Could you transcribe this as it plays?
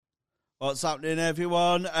What's happening,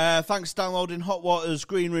 everyone? Thanks for downloading Hot Water's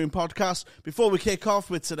Green Room podcast. Before we kick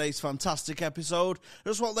off with today's fantastic episode, I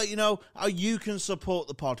just want to let you know how you can support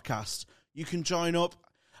the podcast. You can join up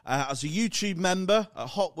as a YouTube member at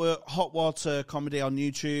Hot Water Comedy on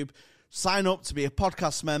YouTube. Sign up to be a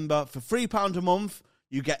podcast member for £3 a month.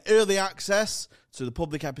 You get early access to the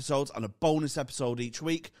public episodes and a bonus episode each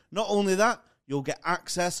week. Not only that, you'll get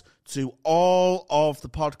access to all of the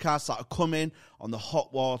podcasts that are coming on the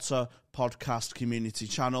Hot Water Podcast Community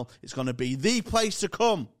channel. It's going to be the place to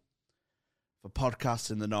come for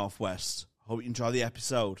podcasts in the Northwest. Hope you enjoy the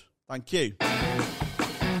episode. Thank you.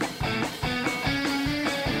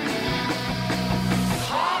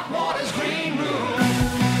 Hot Water's Green Room.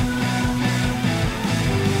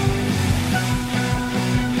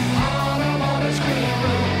 Hot Water's Green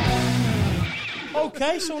Room.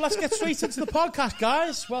 Okay, so let's get straight into the podcast,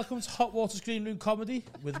 guys. Welcome to Hot Water's Green Room Comedy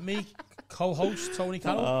with me, co-host Tony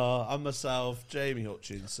Carroll. And myself, Jamie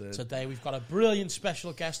Hutchinson. Today we've got a brilliant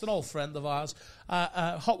special guest, an old friend of ours,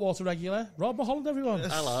 Hot Water regular, Rob Mulholland, everyone.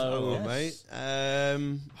 Hello, Yes.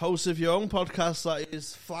 mate. Host of your own podcast that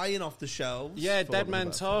is flying off the shelves. Yeah, Dead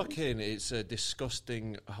Man Talking. It's a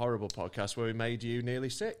disgusting, horrible podcast where we made you nearly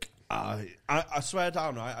sick. I swear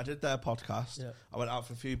down, right? I did their podcast. Yeah. I went out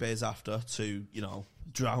for a few days after to,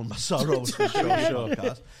 drown my sorrows for sure.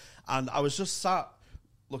 Podcast. And I was just sat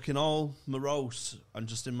looking all morose and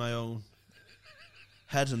just in my own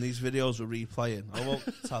head, and these videos were replaying. I won't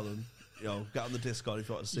tell them. Get on the Discord if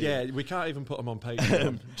you want to see Yeah, it. we can't even put them on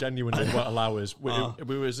Patreon. Genuinely won't allow us. We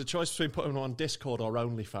was a choice between putting them on Discord or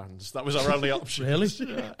OnlyFans. That was our only option. Really?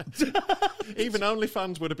 Even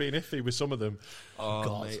OnlyFans would have been iffy with some of them. Oh,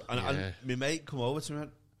 God. mate. And my mate come over to me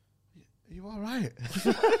and went, "Are you all right?"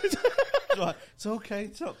 Like, it's okay.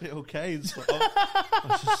 It's not okay.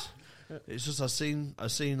 It's just I've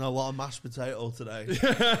seen a lot of mashed potato today.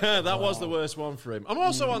 That was the worst one for him. I'm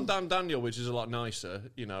also on Dan Daniel, which is a lot nicer.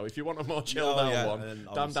 If you want a more chilled out one,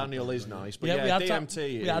 Dan Daniel is nice. But we had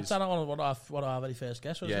DMT we had that on one of our very first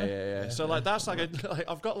guests, wasn't it? Yeah. So that's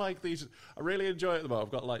I've got these. I really enjoy it at the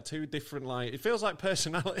moment. I've got two different it feels like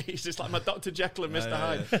personalities. It's like my Dr. Jekyll and Mr.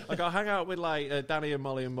 Hyde. I hang out with Danny and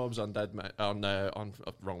Molly and Mubs on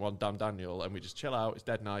wrong one, Dan Daniel, and we just chill out. It's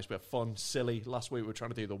dead nice. We have fun, silly. Last week we were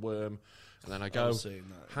trying to do the worm. And then I go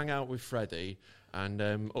hang out with Freddie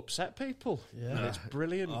and upset people. Yeah, and it's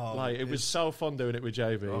brilliant. It was so fun doing it with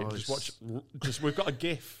JB. We've got a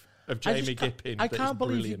GIF of Jamie Gipping. I can't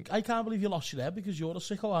believe you lost your head because you're a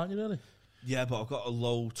sicko, aren't you? Really? Yeah, but I've got a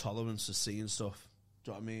low tolerance to seeing stuff. Do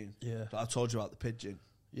you know what I mean? Yeah. I told you about the pigeon.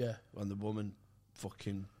 Yeah. When the woman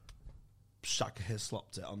fucking Shaka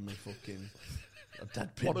Hislopped it on me, fucking. A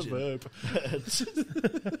dead pigeon. What a verb.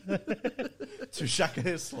 To Shaka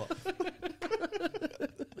Hislop.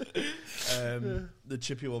 The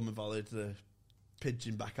chippy woman volleyed the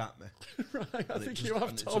pigeon back at me. Right, I think you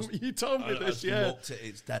have told me. You told me this, yeah. Looked at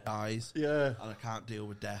its death eyes. Yeah. And I can't deal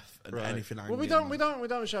with death and anything angry. Well, we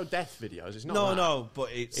don't show death videos. It's not No, but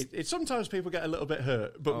it's sometimes people get a little bit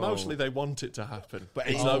hurt, but mostly they want it to happen. But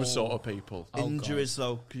it's Oh. those sort of people. injuries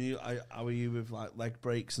though. How are you with leg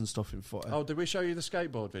breaks and stuff in foot? Oh, did we show you the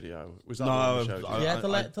skateboard video? Was that No, the one we showed you? Yeah, I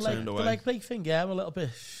the turned away. leg break thing. Yeah, I'm a little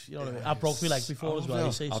bit. You know what I mean? I broke my leg before as well.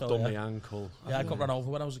 You see, I've so done yeah. my ankle. Yeah, I got run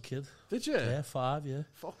over when I was a kid. Did you? Yeah, 5. Yeah.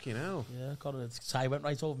 Fucking hell. Yeah, got it. Tie went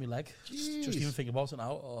right over my leg. Jeez. Just even thinking about it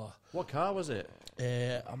now. Oh. What car was it?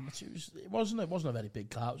 It wasn't a very big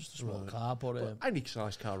car. It was just a small car, but Any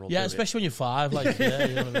size car will yeah, do especially when you're 5, like yeah,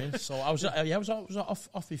 you know what I mean. So I was off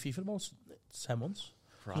my feet for about 10 months.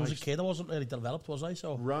 When I was a kid, I wasn't really developed, was I?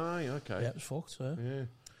 So Right, okay. yeah, it was fucked. Yeah. Yeah.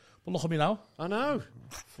 But look at me now. I know.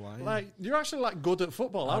 flying. You're actually good at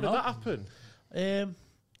football. How I did know. that happen?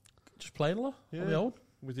 Just playing a lot on my own.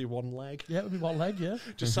 With your one leg. Yeah, with my one leg. Yeah.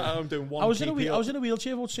 Just sat at home doing one. I was in a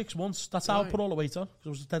wheelchair for about 6 months. That's how I Right. put all the weight on because I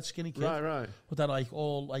was a dead skinny kid. Right. But then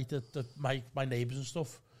my neighbours and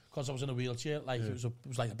stuff, because I was in a wheelchair, it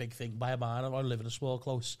was like a big thing by a man. I live in a small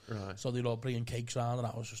close, Right. so they were bringing cakes around, and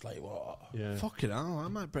I was just like, what? Yeah. Fucking hell, I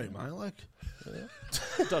might break my leg.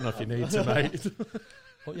 Don't know if you need to, mate.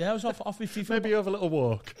 But yeah, I was off my feet for Maybe you have a little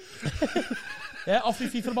walk. off my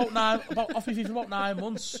feet for about 9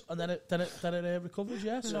 months, and then it recovers.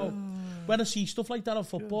 Yeah, so when I see stuff like that on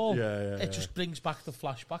football, it just brings back the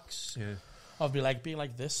flashbacks Yeah. of my leg being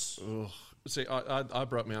like this. Ugh. See, I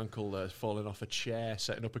broke my ankle falling off a chair,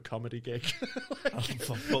 setting up a comedy gig.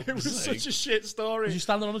 It was such a shit story. Was you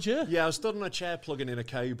standing on a chair? Yeah, I was stood on a chair plugging in a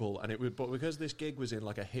cable, and but because this gig was in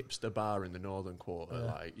like a hipster bar in the northern quarter,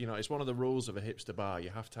 like, you know, it's one of the rules of a hipster bar. You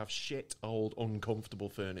have to have shit, old, uncomfortable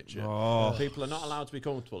furniture. People are not allowed to be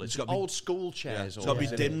comfortable. It's old school chairs. It's got to be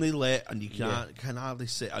dimly lit, and you can hardly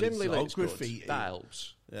sit. And Dimly lit, graffiti. That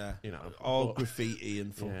helps. Yeah, you know, all graffiti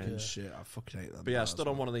and fucking shit. I fucking hate them. But yeah, I stood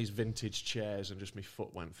on one of these vintage chairs and just my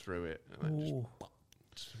foot went through it. And then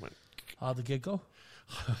just went. How'd the gig go?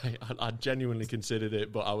 I genuinely considered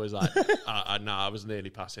it, but I was like, I was nearly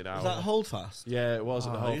passing out. Was that Holdfast? Yeah, it was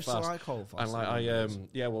at the I used to Holdfast. like Holdfast. And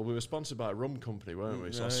like well, we were sponsored by a rum company, weren't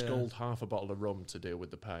we? So I sculled half a bottle of rum to deal with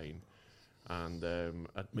the pain. And a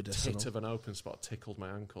tit of an open spot tickled my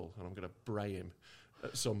ankle, and I'm going to bray him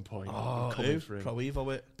at some point. Who? Pro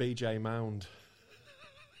Evo it. BJ Mound.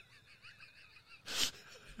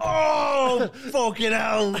 Oh, fucking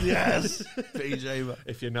hell, yes. BJ.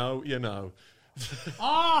 If you know, you know.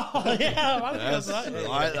 Oh, yeah. Yes, we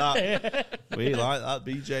like that. We like that,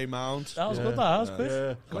 BJ Mound. That was good, that was good.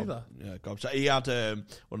 Yeah. I like that. Yeah, God. He had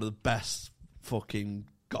one of the best fucking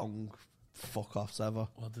gong fuck-offs ever.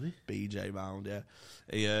 What did he? BJ Mound,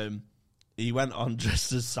 yeah. He went on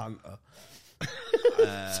dressed as Santa.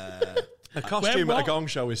 A costume When at a what? gong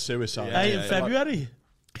show is suicide. Hey, in February.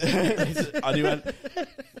 And he went,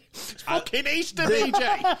 Fucking Easter,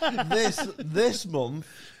 BJ! this month,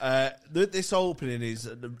 this opening is,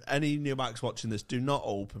 any new Macs watching this, do not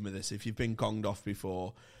open with this if you've been gonged off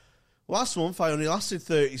before. Last month, I only lasted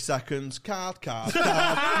 30 seconds. Card. That's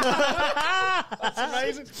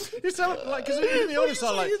amazing. You sound like, because in the audience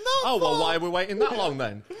are like, oh, well, why are we waiting that long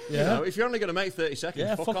then? Yeah. You know, if you're only going to make 30 seconds,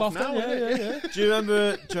 Yeah, fuck off now, then, yeah. Do you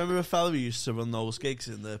remember a fella who used to run those gigs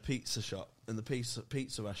in the pizza shop, in the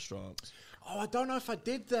pizza restaurants? Oh, I don't know if I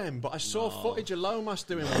did them, but I saw footage of Lomas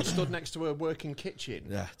doing one, stood next to a working kitchen.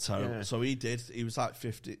 Yeah, terrible. Yeah. So he did. He was like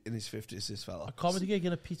 50 in his 50s. This fella. A comedy gig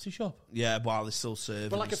in a pizza shop. Yeah, while they're still serving.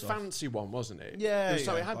 But like a and stuff. fancy one, wasn't it? Yeah,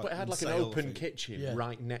 So yeah, it had like an sale open thing. kitchen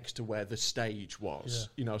right next to where the stage was.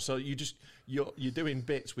 You know, so you're doing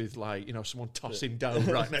bits with like, you know, someone tossing dough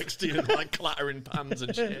right next to you, and like clattering pans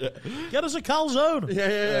and shit. Get us a calzone.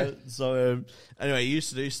 Yeah. So anyway, he used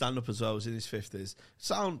to do stand up as well. He was in his 50s.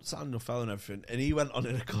 Sound enough fella and everything. And he went on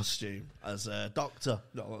in a costume as a doctor,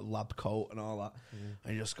 got a lab coat and all that.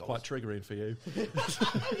 And he just got Quite triggering for you.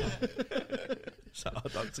 shout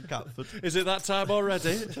out Dr. Catford. Is it that time already?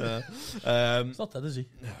 It's not that, is he?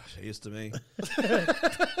 He is to me.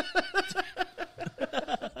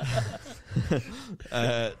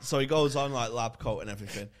 So he goes on like lab coat and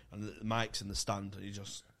everything, and the mic's in the stand, and he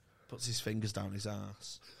just puts his fingers down his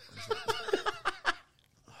ass.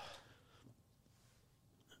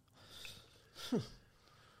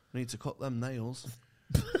 Need to cut them nails.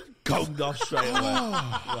 Gonged off straight away.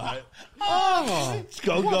 Right. It's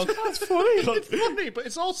gonged off. That's funny. It's funny, but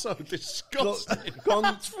it's also disgusting.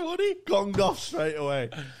 That's funny. Gonged off straight away.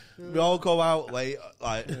 We all go out late,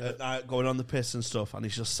 like at night, going on the piss and stuff, and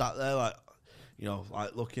he's just sat there, like, you know,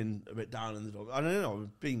 like looking a bit down in the dog. I don't know,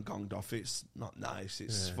 being gonged off, it's not nice.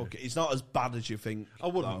 It's fucking. It's not as bad as you think. I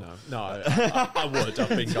wouldn't know. No, I would. I've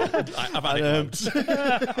been gone. I've had it loads.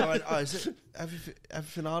 I went, oh, is it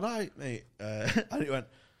everything all right, mate? And he went,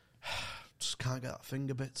 just can't get that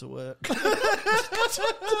finger bit to work.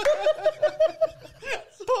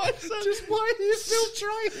 I said, just why are you still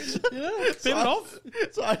trying? Yeah, bit off.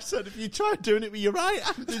 So I said, if you try doing it with your right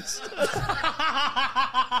hand instead. That's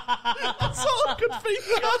all I could think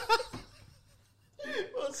of.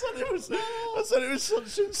 I said it was such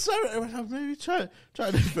sincerity. I went, I've maybe try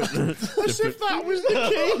different. As if that was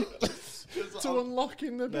the key to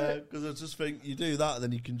unlocking the bit. Because I just think you do that, and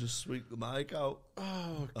then you can just sweep the mic out.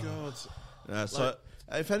 Oh, God. Yeah, so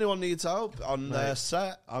if anyone needs help on their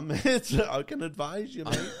set, I'm here I can advise you,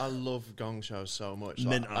 mate. I love gong shows so much.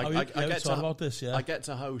 Mint. I get to about this, yeah. I get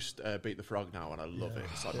to host Beat the Frog now, and I love it.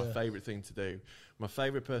 It's like my favourite thing to do. My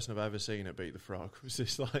favourite person I've ever seen at Beat the Frog was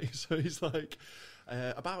this like. So he's like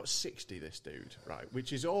about 60. This dude, right?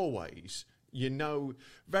 Which is always. You know,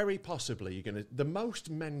 very possibly you're going to... The most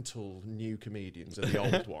mental new comedians are the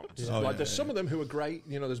old ones. There's some of them who are great.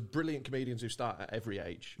 You know, there's brilliant comedians who start at every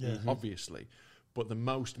age, obviously. But the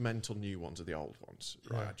most mental new ones are the old ones,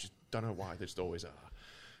 right? I just don't know why they just always are.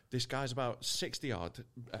 This guy's about 60-odd,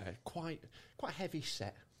 quite heavy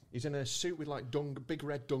set. He's in a suit with like big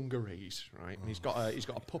red dungarees, right? And he's got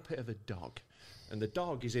a puppet of a dog. And the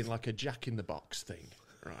dog is in like a Jack-in-the-Box thing,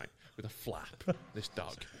 right? With a flap, this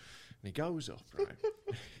dog. And he goes up, right?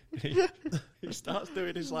 He starts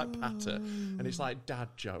doing his like patter, and it's like dad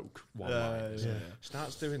joke one-liners.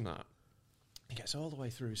 Starts doing that, He gets all the way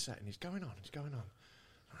through his set and he's going on.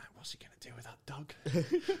 Right, what's he going to do with that dog?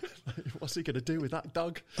 What's he going to do with that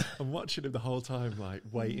dog? I'm watching him the whole time, like,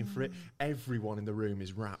 waiting for it. Everyone in the room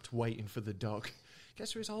is wrapped, waiting for the dog.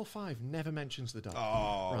 Gets through his whole 5, never mentions the dog.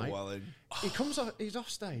 Oh, right? well... He comes off, he's off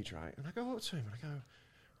stage, right? And I go up to him and I go,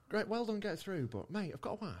 great, well done, get through, but, mate, I've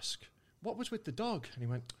got to ask, what was with the dog? And he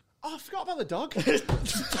went, oh, I forgot about the dog.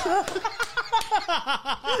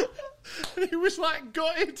 And he was like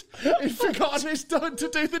gutted. He'd forgotten his dog to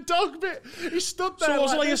do the dog bit. He stood there. So it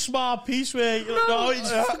wasn't like a this. smart piece where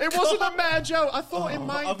It wasn't a mad joke. I thought it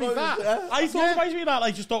might be that. I thought it might be that.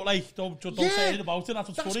 Like, just don't say anything about it. That's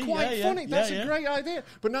what's That's funny. quite funny. That's a great idea.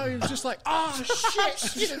 But no, he was just like, oh shit.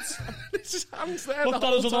 His hands there. Looked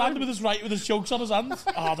on his other hand with his jokes on his hand.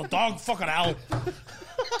 Oh, the dog, fucking hell.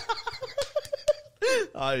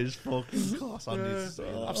 That is fucking class.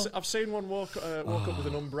 I've seen one walk up with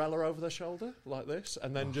an umbrella over their shoulder like this,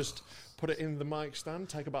 and then just put it in the mic stand.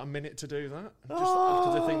 Take about a minute to do that. Just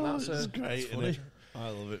after they think that's great. funny. Isn't it? I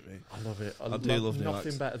love it, mate. I love it. I do love new nothing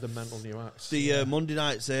acts. better than mental new acts. The Monday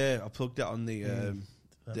nights there, I plugged it on the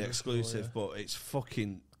exclusive, but it's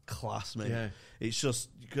fucking class, mate. Yeah. It's just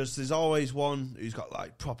because there's always one who's got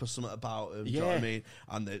like proper something about him. Do you know what I mean?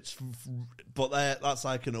 And that's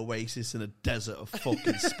like an oasis in a desert of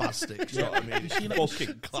fucking spastics. Do you know what I mean?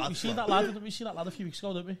 Fucking class. We seen that lad. We seen that lad a few weeks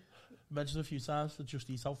ago, didn't we? Mentioned a few times the Just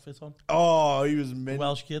Eat outfit on. Oh, he was mint.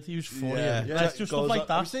 Welsh kid. He was funny. Yeah. Like, just stuff like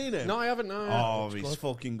that. Have you seen him? No, I haven't. No. Oh, he's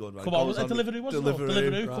fucking good. Man. Come on, Delivery wasn't it?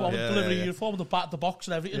 Delivery. Come on, Delivery uniform, the box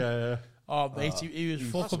and everything. Yeah. Oh, mate, he was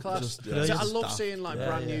fucking Class. brilliant. I love seeing like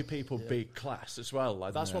brand new people be class as well.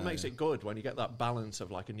 Like that's what makes it good when you get that balance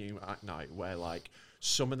of like a new act night where like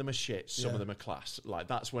some of them are shit, some of them are class. Like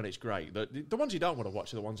that's when it's great. The ones you don't want to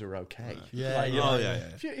watch are the ones who are okay. Yeah, like, yeah.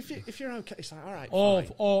 If you're okay, it's like all right.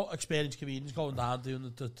 Or experienced comedians going down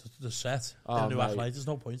doing the set. The new act night. There's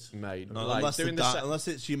no point, mate. No, like, unless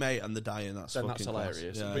it's your mate and the dying, that's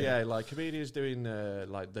hilarious. Yeah, but yeah, like comedians doing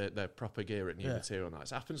like their proper gear at new material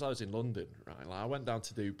nights. It happens. I was in London, right? Like I went down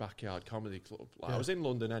to do Backyard Comedy Club. Like I was in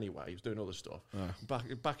London anyway. He was doing other stuff.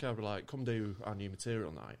 Backyard were like, come do our new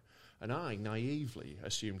material night. And I naively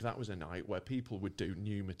assumed that was a night where people would do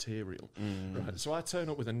new material. Right? So I turn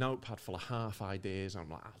up with a notepad full of half ideas. I'm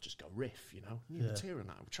like, I'll just go riff, new material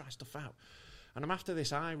night. We'll try stuff out. And I'm after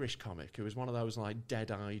this Irish comic who was one of those like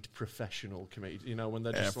dead-eyed professional comedians, when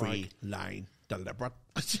they're just every line deliberate.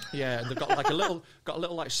 Yeah, and they've got like a little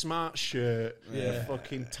like smart shirt,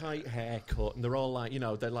 fucking tight haircut, and they're all like,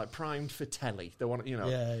 they're like primed for telly. They want, Yeah.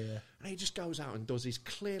 And he just goes out and does his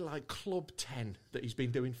clear like Club 10 that he's been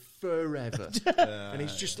doing forever, and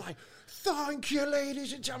he's just like, "Thank you,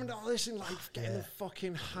 ladies and gentlemen," all this and like getting them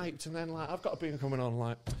fucking hyped, and then like I've got a being coming on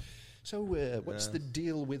like. So, what's the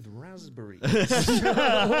deal with raspberries? It's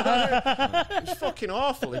fucking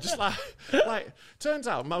awful. It just like turns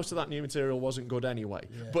out most of that new material wasn't good anyway,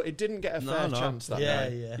 but it didn't get a fair chance that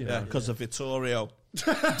night. Yeah, because of Vittorio.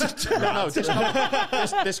 No,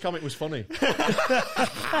 this comic was funny. Fuck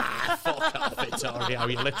off, Vittorio,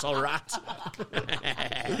 you little rat.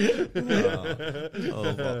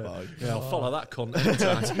 I'll follow that cunt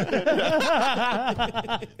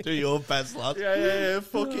anytime. Do your best, lad. Yeah.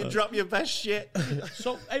 Fucking drop your best shit.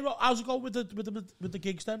 So, hey, how's it going with the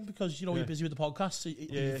gigs then? Because you're busy with the podcast. So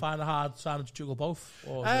you find it hard trying to juggle both.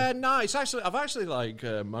 Or no, it's actually I've actually like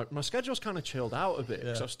my schedule's kind of chilled out a bit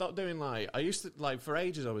because I've stopped doing like I used to like for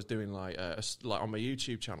ages I was doing like on my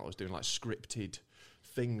YouTube channel I was doing like scripted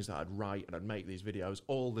things that I'd write and I'd make these videos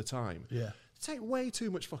all the time. Yeah. Take way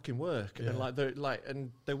too much fucking work,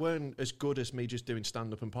 and they weren't as good as me just doing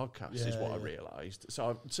stand up and podcasts. Is what I realised.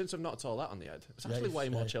 So since I've knocked all that on the head, it's actually way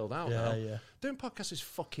more chilled out now. Yeah. Doing podcasts is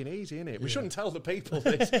fucking easy, isn't it? We shouldn't tell the people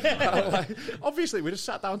this. Obviously, we just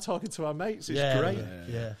sat down talking to our mates. It's great.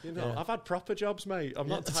 Yeah. I've had proper jobs, mate. I'm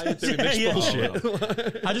not tired doing this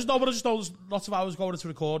bullshit. I just know there's lots of hours going into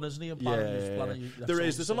recording, isn't he? And planning.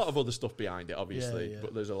 There's a lot of other stuff behind it, obviously,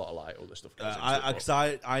 but there's a lot of like other stuff.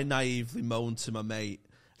 I naively moaned to my mate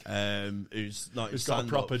who's got a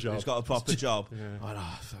proper job. I know,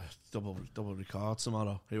 double record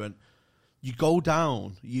tomorrow. He went, you go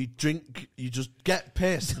down, you drink, you just get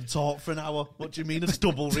pissed and talk for an hour. What do you mean it's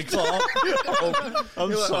double record? I'm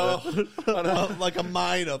like a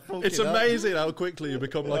minor. It's amazing how quickly you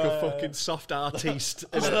become like a fucking soft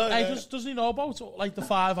artiste. Doesn't he know about like the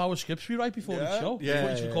 5-hour scripts we write before the show?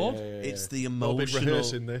 Before each record? It's the emotional.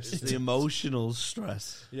 This. It's the emotional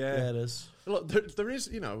stress. Yeah, it is. look, there is,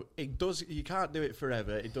 you know, it does. You can't do it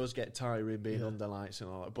forever. It does get tiring being under lights and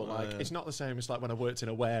all that. But like, it's not the same as like when I worked in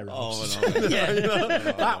a warehouse. Oh, no.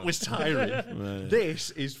 That was tiring.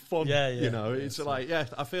 This is fun. You know, it's like,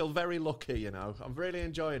 I feel very lucky. You know, I'm really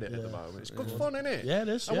enjoying it at the moment. It's good fun, isn't it? Yeah, it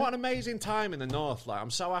is. And what an amazing time in the north. Like,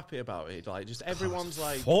 I'm so happy about it. Like, just everyone's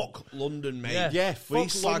like, fuck London, mate. Yeah, we fuck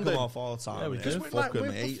slag London. them off all the time. Yeah, we mate. do. Fuck them,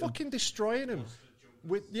 we're mate. fucking destroying them.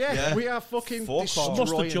 We are fucking Fuck off. Mustard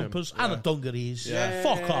destroying them. jumpers and a dungarees. Yeah.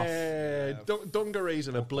 Fuck off. Dungarees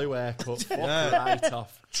and a blue haircut. Fuck right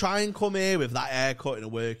off. Try and come here with that haircut in a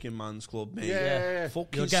working man's club, mate. Yeah. Fucking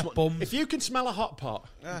You'll get bummed. If you can smell a hot pot,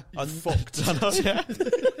 I'm fucked.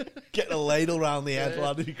 Get a ladle round the head,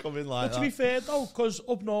 lad, if you come in like But to that. be fair, though, because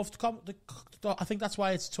up north, I think that's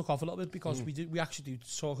why it's took off a little bit, because we actually do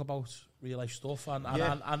talk about real life stuff, and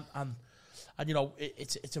you know,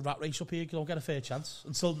 it's a rat race up here. You don't get a fair chance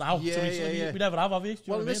until now. We never have you?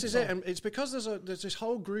 Well, this is it, and it's because there's this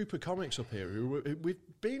whole group of comics up here who we've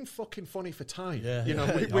been fucking funny for time. You know,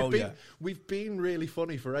 we've been really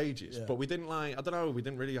funny for ages, but we didn't like. I don't know. We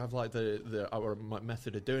didn't really have like our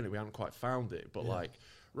method of doing it. We haven't quite found it, but like.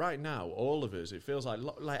 Right now, all of us, it feels like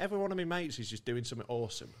every one of my mates is just doing something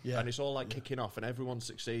awesome, and it's all like kicking off, and everyone's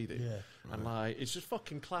succeeding, and like it's just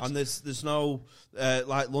fucking class. And there's no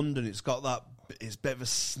like London. It's got that. It's a bit of a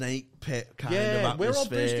snake pit kind of atmosphere. We're all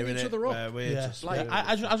boosting each innit? other up. Just, like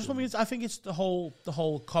I just I think it's the whole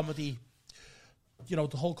comedy. You know,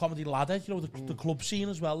 the whole comedy ladder. You know, the club scene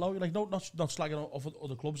as well. Though, like not slagging off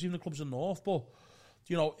other clubs, even the clubs in the north, but.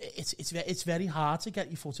 You know, it's very hard to get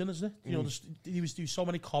your foot in, isn't it? You know, there's so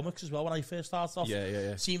many comics as well. When I first started off,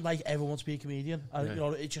 it seemed like everyone wants to be a comedian, and you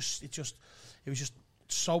know, it was just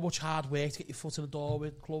so much hard work to get your foot in the door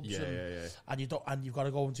with clubs, and you've got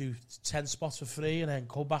to go and do 10 spots for free, and then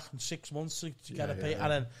come back in 6 months to get a pay,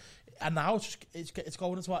 and now it's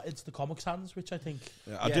going into the comics' hands, which I think.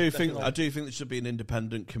 I do think there should be an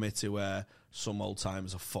independent committee where some old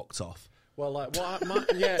timers are fucked off. Well, like, my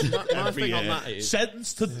thing on that is...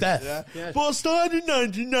 Sentenced to death. But I started in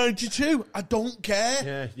 1992. I don't care.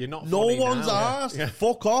 Yeah, you're not No funny one's now, asked.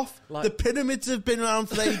 Fuck off. Like- the pyramids have been around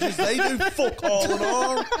for ages. They do fuck all and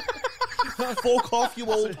all. Fuck off, you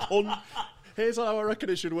old cunt. Here's how I reckon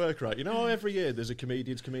it should work, right? You know how every year there's a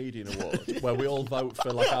Comedian's Comedian Award where we all vote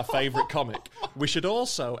for like our favourite comic? We should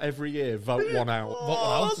also every year vote one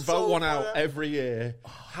out. Vote one out every year.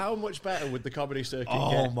 How much better would the comedy circuit get?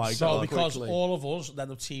 Oh my God. So because quickly? all of us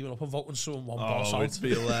then are teaming up and voting someone one boss out. It'd be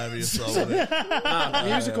hilarious. Though.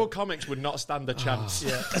 Musical comics would not stand a chance.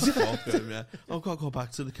 Fuck 'em, yeah. I've got to go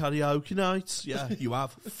back to the karaoke nights. Yeah, you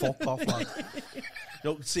have. Fuck off, lad. You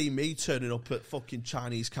don't see me turning up at fucking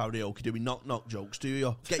Chinese karaoke doing knock-knock jokes, do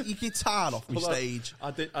you? Get your guitar off my stage. I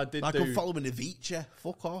did like I'm following Avicii.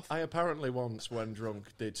 Fuck off. I apparently once, when drunk,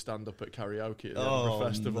 did stand up at karaoke at the Edinburgh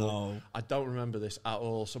Festival. No. I don't remember this at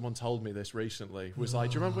all. Someone told me this recently. Was like,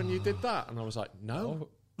 do you remember when you did that? And I was like, no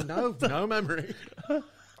memory.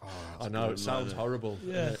 I know, it sounds horrible.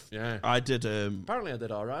 Yeah. I did. Apparently, I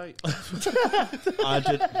did all right.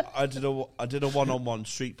 I did a one-on-one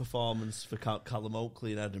street performance for Callum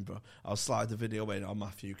Oakley in Edinburgh. I'll slide the video in on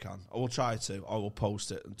Matthew can. I will try to. I will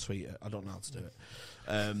post it and tweet it. I don't know how to do it.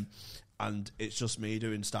 And it's just me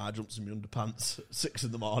doing star jumps in my underpants at 6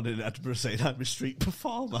 in the morning in Edinburgh saying, I'm a street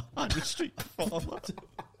performer.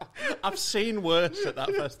 I've seen worse at that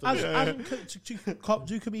festival.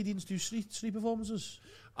 Do comedians do street performances?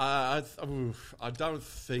 I don't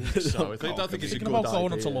think so. I don't think it's a Thinking good about idea.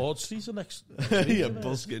 going onto Lord Street the next... Yeah,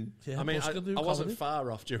 busking. Yeah, I mean, busking do I wasn't comedy.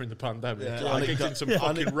 far off during the pandemic. Yeah. I kicked in some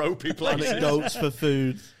fucking ropey places. Anecdotes for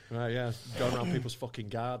food. Right, yeah, going around people's fucking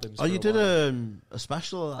gardens. Oh, you did a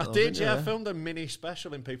special of that? I did, yeah. I filmed a mini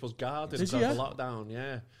special in people's gardens Did you, over lockdown,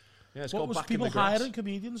 yeah. Yeah, it's What called was Back people in the Grass. hiring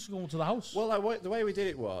comedians to go into the house? Well, like, the way we did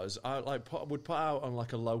it was, I would put out on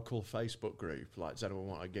like a local Facebook group, like, does anyone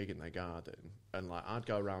want a gig in their garden? And like, I'd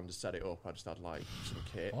go around and set it up. I just had like some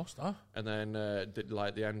kit, What's that? and then like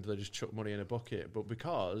at the end they just chuck money in a bucket. But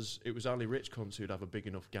because it was only rich cunts who'd have a big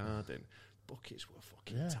enough garden, buckets were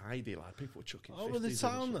fucking tidy. Like people were chucking. Oh, were they 50s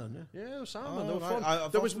sound in then? Yeah, it was sound. Oh, Man. They were right.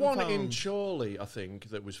 fun. There was one in found- Chorley, I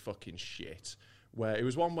think, that was fucking shit. Where it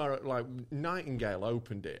was one where like Nightingale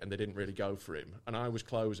opened it and they didn't really go for him, and I was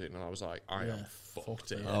closing and I was like, I am fucked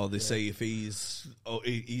here. Oh, they say if he's a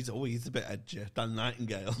bit edgy, Dan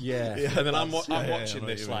Nightingale. Yeah. And then I'm watching I know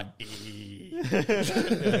this what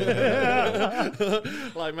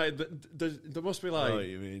like, like mate, there must be like, I know what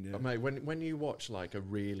you mean, yeah. mate, when you watch like a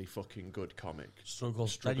really fucking good comic, Struggle.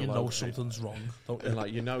 Then you know over it. something's wrong. Don't and you?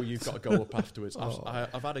 like you know you've got to go up afterwards. I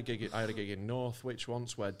had a gig in Northwich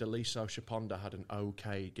once where Deliso Chaponda had an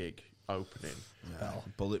okay gig. opening. Yeah,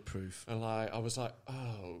 bulletproof. And like, I was like,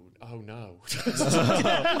 oh no.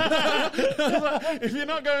 If you're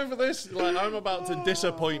not going for this, like, I'm about to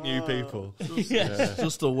disappoint you people.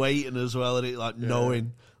 Just the waiting as well, and it like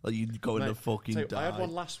knowing like you're going to fucking die. I had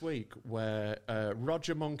one last week where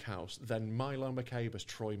Roger Monkhouse, then Milo McCabe as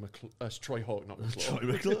Troy Hawk, not McClure.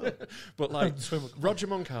 Troy McClure. But like Roger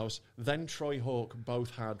Monkhouse, then Troy Hawk both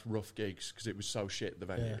had rough gigs because it was so shit, the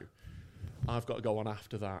venue. Yeah. I've got to go on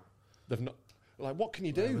after that. They've not. Like, what can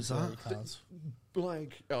you do? Where was that?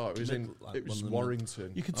 Like, it was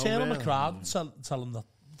Warrington. You could turn on the crowd and tell them that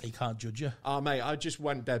they can't judge you. Oh, mate, I just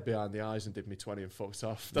went dead behind the eyes and did me 20 and fucked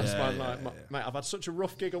off. That's mate, I've had such a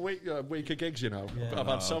rough gig a week of gigs, you know. Yeah. I've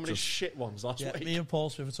had so many shit ones last week. Me and Paul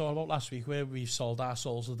Smith were talking about last week where we've sold our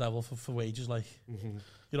souls to the devil for wages, like,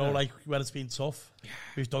 you know, like when it's been tough.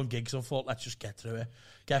 We've done gigs and thought, let's just get through it,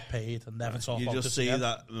 get paid, and never talk about You this just see again.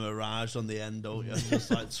 that mirage on the end, don't you? Just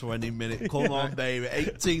like 20 minutes. Come on, baby.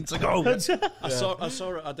 18 to go.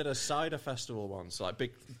 I did a cider festival once, like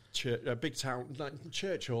big town, like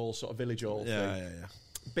church hall, sort of village hall thing. Yeah.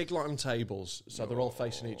 Big long tables, so they're all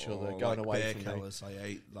facing each other, going like away from me. I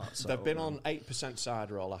ate that. They've been on 8%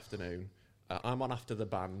 cider all afternoon. I'm on after the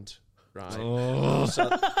band, right? So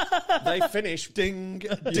they finish Ding.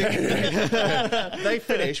 They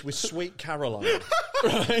finish with Sweet Caroline.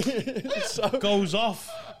 Right? So Goes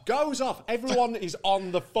off. Everyone is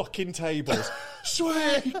on the fucking tables.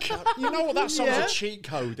 Sweet. You know what? That song's a cheat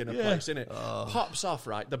code in a place, isn't it? Pops off,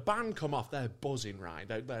 right? The band come off. They're buzzing, right?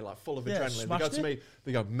 They're like full of adrenaline. They go to me.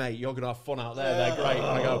 They go, mate, you're going to have fun out there. They're great. And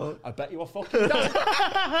I go, I bet you are fucking done.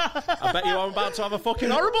 I bet you I'm about to have a fucking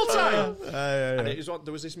horrible time. And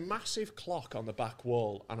there was this massive clock on the back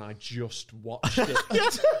wall, and I just watched it.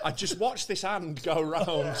 I just watched this hand go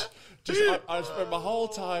round. I spent my whole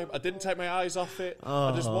time. I didn't take my eyes off it.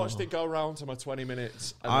 I just watched it go round to my 20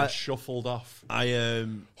 minutes and then shuffled off.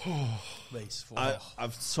 I've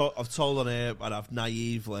told on here, and I've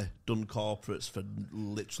naively done corporates for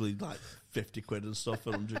literally like 50 quid and stuff,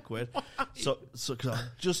 for 100 quid. So cause I'm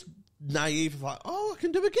just naive, like, I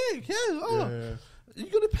can do a gig, are you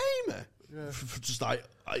going to pay me? Yeah. Just like,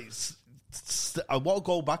 I want to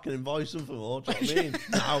go back and invoice them for more, do you know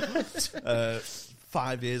what I mean? Now,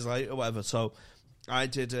 5 years later, whatever. So I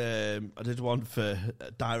did one for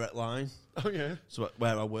Direct Line. Oh yeah. So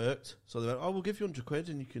where I worked. So they went, we'll give you 100 quid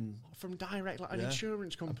and you can from Direct Line, an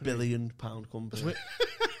insurance company, £1 billion company.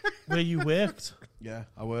 Where you worked? Yeah,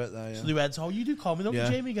 I worked there. Yeah. So they went, you do comedy, don't you,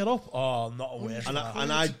 Jamie? Get up. Oh, not aware. And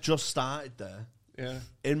I just started there. Yeah.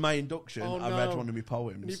 In my induction, I read one of my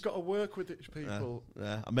poems. And you've got to work with it, people.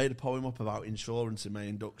 Yeah. I made a poem up about insurance in my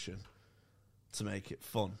induction to make it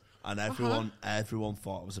fun. And everyone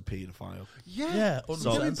thought I was a paedophile. Yeah.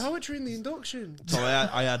 So doing poetry in the induction. So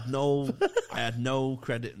I had no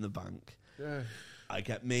credit in the bank. Yeah. I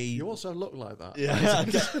get me. You also look like that. Yeah.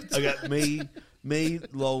 I get me,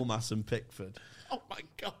 Lomas and Pickford. Oh my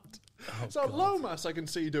god. So Lomas, I can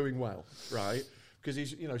see doing well, right? Because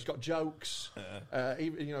he's got jokes.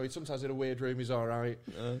 He's sometimes in a weird room. He's all right.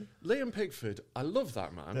 Liam Pickford, I love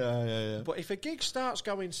that man. Yeah. But if a gig starts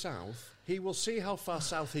going south, he will see how far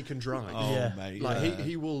south he can drive. Oh, mate. Like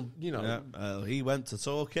he will, he went to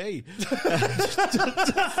Torquay.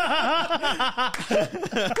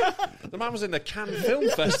 The man was in the Cannes Film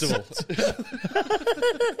Festival.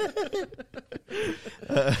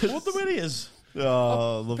 What the way he is?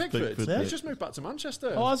 Oh, love Pickford. He's just moved back to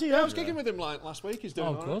Manchester. Oh, has he? Yeah, I was gigging with him like last week. He's doing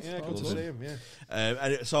all right. Good. Yeah, good to see him. Yeah.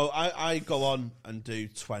 And so I go on and do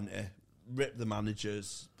 20, rip the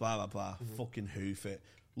managers, blah blah blah, fucking hoof it.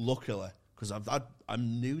 Luckily, because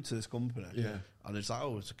I'm new to this company. Yeah. And it's like,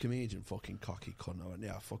 it's a comedian, fucking cocky cunt. I went,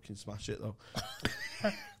 I fucking smash it though.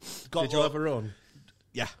 Did you have a run?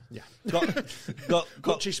 Yeah. Got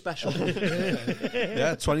Gucci special.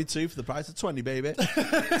 Yeah, 22 for the price of 20, baby.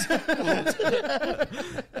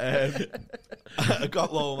 I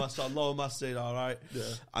got Lomas on. Lomas did all right. Yeah.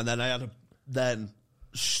 And then I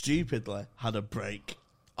stupidly had a break.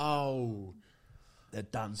 Oh. They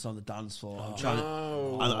danced on the dance floor. I'm trying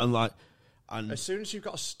to... And as soon as you've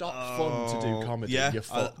got to stop fun to do comedy, you're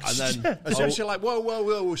fucked. And then as soon as you're like,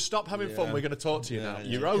 whoa, stop having fun, we're going to talk to you now.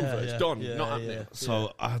 You're over. It's done. Not happening.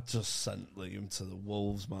 So I just sent Liam to the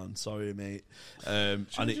wolves, man. Sorry, mate. And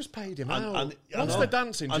you just paid him out. Once they're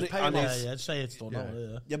dancing, just pay him off. Yeah, say it's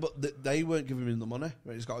done. Yeah, but they weren't giving me the money.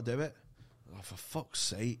 Right, he's got to do it. Oh, for fuck's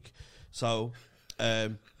sake. So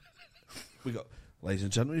we got... Ladies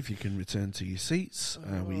and gentlemen, if you can return to your seats,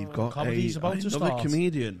 we've got another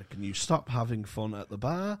comedian. Can you stop having fun at the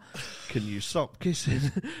bar? Can you stop kissing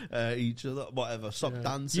each other? Whatever. Stop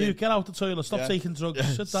dancing. You get out the toilet. Stop taking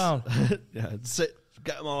drugs. Sit down. Sit.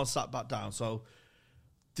 get them all sat back down. So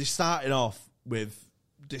they started off with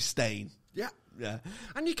disdain. Yeah. Yeah.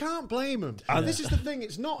 And you can't blame them. And this is the thing,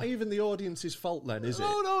 it's not even the audience's fault then, is it?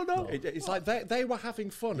 No. It's like they were having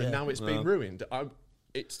fun and now it's been ruined.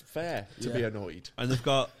 It's fair to be annoyed. And they've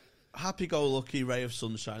got happy-go-lucky ray of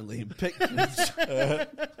sunshine leading pictures.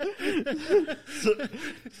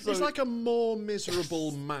 It's like a more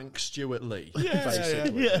miserable Mank Stuart Lee,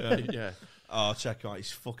 basically. Yeah. Oh, check him out.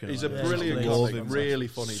 He's fucking He's a hilarious. brilliant Love comic, him. really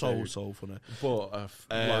funny So dude. so funny. But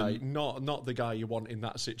like, not the guy you want in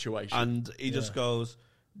that situation. And he just goes,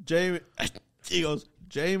 Jamie. He goes,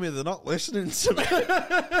 Jamie. They're not listening to me.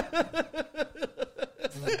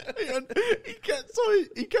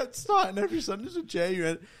 He kept starting every sentence with Jamie. He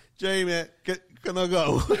went, Jamie, can I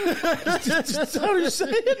go? That's how he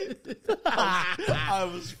said it. I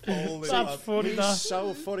was falling. That's funny. He's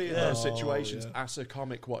so funny in those situations as a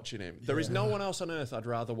comic watching him. There is no one else on earth I'd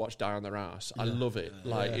rather watch die on their ass. I love it.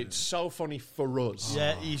 Like, it's so funny for us.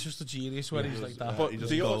 Yeah, he's just a genius when he's like that. But He the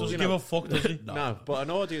just goes, doesn't you give know, a fuck, does he? no, but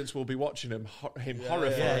an audience will be watching him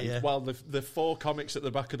horrified while the four comics at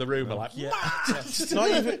the back of the room are like,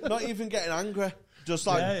 not even getting angry. Just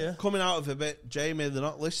like coming out of a bit, Jamie, they're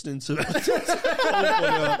not listening to me.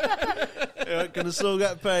 Can I still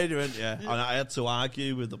get paid? He went, yeah. And I had to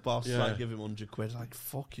argue with the boss, like give him £100. Like,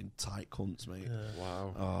 fucking tight cunts, mate.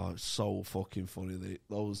 wow. Oh, it's so fucking funny.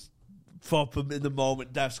 Those proper in the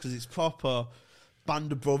moment deaths, because it's proper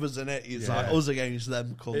band of brothers in it. It's like us against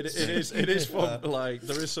them cunts. It is fun. Like,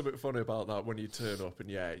 there is something funny about that when you turn up and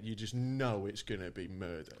you just know it's going to be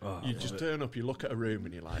murder. You just turn up, you look at a room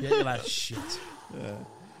and you're like, You're like, shit.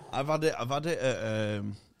 I've had it at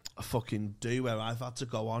a fucking do where I've had to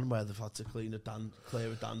go on where they've had to clear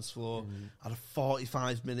a dance floor at a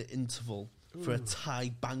 45-minute interval for a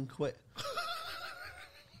Thai banquet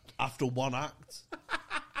after one act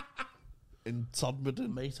in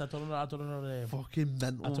Todmorden. Mate, I don't know. Fucking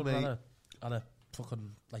mental, I don't mate. know. At a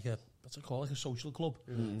fucking, like a, what's it called? Like a social club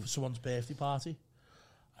for someone's birthday party.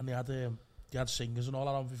 And they had singers and all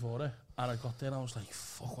that on before it. And I got there and I was like,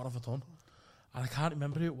 fuck, what have I done? And I can't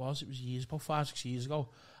remember who it was. It was about 5-6 years ago.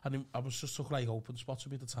 And I was just took like open spots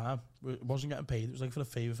with me at the time. It wasn't getting paid. It was like for a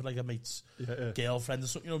favour for like a mate's girlfriend or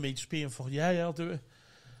something. You know, mate just being fucking, yeah, I'll do it.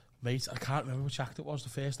 Mate, I can't remember which act it was. The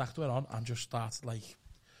first act went on and just started like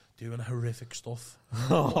doing horrific stuff.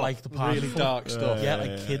 Like the party. really dark stuff. Yeah,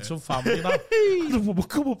 like kids and family. And the woman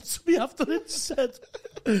come up to me after it and said,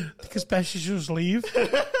 because best you just leave.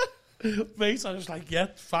 Mate, I was like, yeah,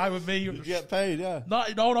 fine with me. Did you get paid, yeah? No,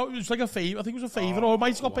 it was like a favour. I think it was a favour, or it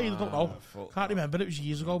might have got paid, I don't know. Can't remember, it was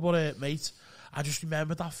years ago, but mate, I just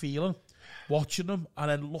remember that feeling, watching them, and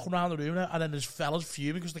then looking around the room, and then there's fellas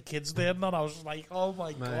fuming because the kids there, and I was just like, oh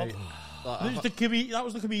my God. That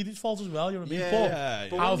was the comedian's fault as well, you know what I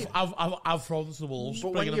mean? But I've thrown them to the wolves.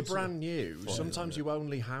 But when you're brand new, sometimes you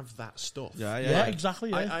only have that stuff. Yeah,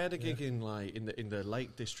 exactly. Yeah. I had a gig in the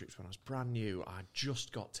Lake District when I was brand new. I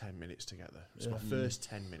just got 10 minutes together. It's my first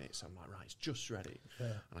 10 minutes. I'm like, right, it's just ready. Yeah.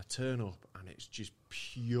 And I turn up and it's just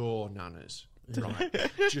pure nanas. Right,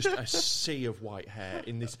 just a sea of white hair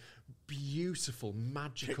in this beautiful,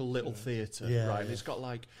 magical little theatre. Right, and it's got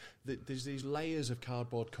like there's these layers of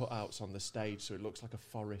cardboard cutouts on the stage, so it looks like a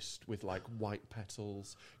forest with like white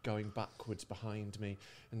petals going backwards behind me,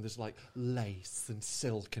 and there's like lace and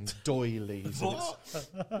silk and doilies.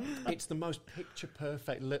 And it's the most picture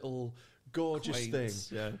perfect little gorgeous thing.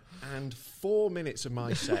 Yeah. And 4 minutes of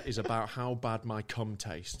my set is about how bad my cum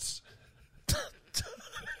tastes.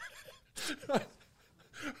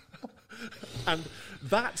 And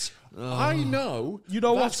that's I know you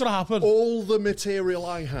know what's going to happen. All the material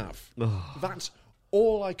I have. That's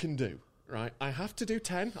all I can do. Right? I have to do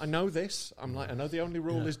 10. I know this. I know the only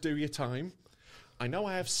rule is do your time. I know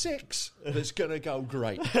I have 6 that's going to go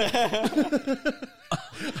great. And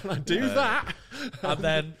I do that. And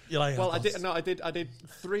then you're like, well, I did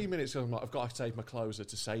 3 minutes. I'm like, I've got to save my closer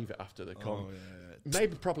to save it after the con.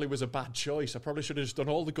 Maybe probably was a bad choice. I probably should have just done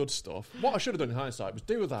all the good stuff. What I should have done in hindsight was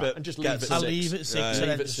do that and just leave it at 6. I'll leave it 6.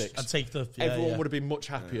 Leave it 6. And take the... Everyone would have been much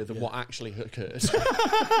happier than what actually occurred.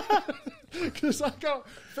 Because I got...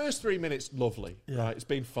 First 3 minutes, lovely. Right, it's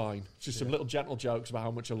been fine. Just some little gentle jokes about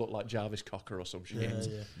how much I look like Jarvis Cocker or some shit.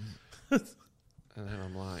 And then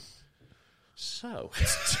I'm like... So...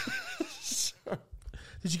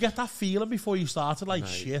 Did you get that feeling before you started? Like,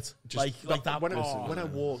 shit. Like that. When I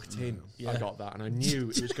walked in, I got that, and I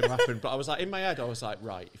knew it was going to happen. But I was like, in my head, I was like,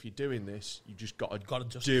 right, if you're doing this, you just got to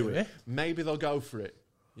just do it. Maybe they'll go for it,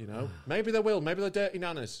 you know? Maybe they will. Maybe they're dirty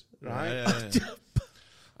nanas, right?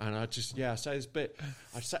 And I just, I say this bit,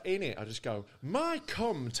 I sat in it, I just go, my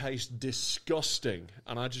cum tastes disgusting.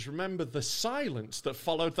 And I just remember the silence that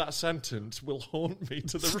followed that sentence will haunt me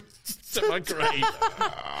to my grave.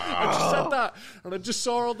 I just said that, and I just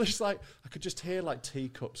saw all this, like, I could just hear, like,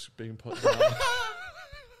 teacups being put down.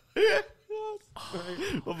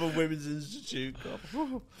 Of a women's institute cup.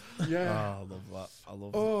 Yeah. Oh, I love that.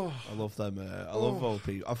 I love them. I love old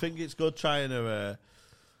people. I think it's good trying to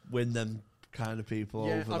win them kind of people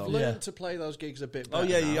Yeah, over. I've learned to play those gigs a bit better. Oh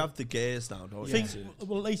yeah, now. you have the gears now, don't you?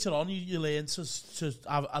 Well, later on, you learn to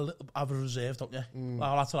have a reserve, don't you?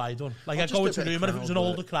 Well, that's what I done. Like, I'd go into a room, and if it was an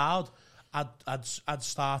older crowd, I'd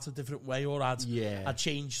start a different way, or I'd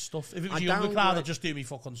change stuff. If it was a younger crowd, I'd just do me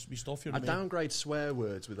stuff. You know I downgrade swear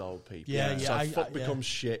words with old people. Yeah. So fuck becomes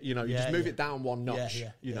shit. You know, you just move it down one notch.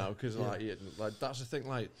 Yeah. You know, because like that's the thing.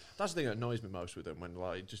 Like that's the thing that annoys me most with them when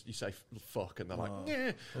like just you say fuck and they're like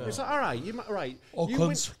It's like all right, Or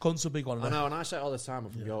cunts a big one. I know, and I say it all the time.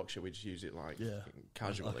 I'm from Yorkshire. We just use it like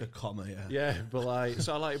casually, like a comma. Yeah, but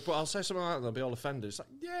but I'll say something like that and they'll be all offended. It's like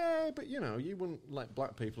but you know, you wouldn't let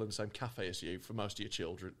black people in the same cafe as you for most of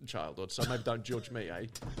your childhood, so maybe don't judge me,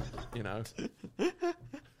 You know,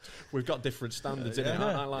 we've got different standards in it.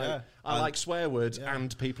 I like swear words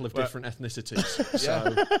and people of different ethnicities.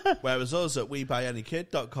 So, whereas us at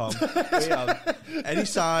WeBuyAnyKid.com, we have any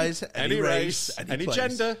size, any race, any place.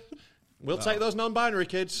 Gender. We'll take those non-binary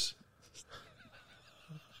kids.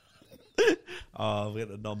 Oh, we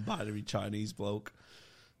got a non-binary Chinese bloke.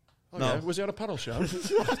 Oh, no, was he on a panel show?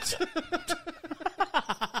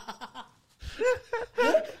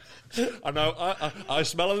 I know. I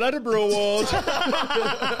smell an Edinburgh Award.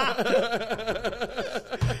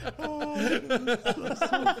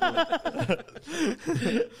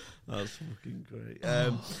 That's fucking great.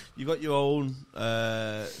 You got your own.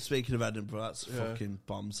 Speaking of Edinburgh, that's fucking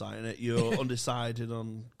bomb site, isn't it? You're undecided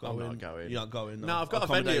on going. I'm not going. You're not going. No, I've got a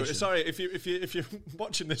venue. Sorry, if you're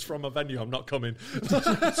watching this from a venue, I'm not coming.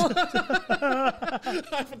 I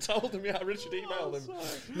haven't told them yet. Richard emailed him.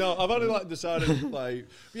 No, I've only decided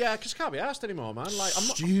because I can't be asked anymore, man. Like I'm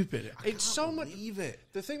stupid. It's so much. Believe it.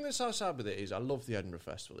 The thing that's so sad with it is I love the Edinburgh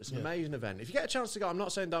Festival. It's an amazing event. If you get a chance to go, I'm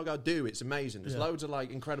not saying don't go. It's amazing. There's loads of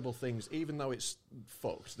incredible things, even though it's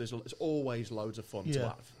fucked. There's always loads of fun to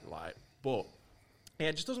have. But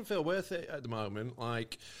it just doesn't feel worth it at the moment.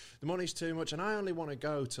 Like the money's too much, and I only want to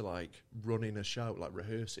go to running a show,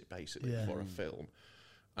 rehearse it basically for a film.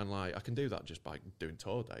 And I can do that just by doing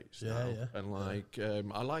tour dates. And I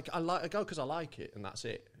go because I like it, and that's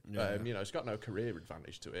it. It's got no career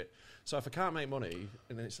advantage to it. So if I can't make money,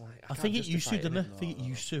 and then it's I think it used to, didn't it? I think it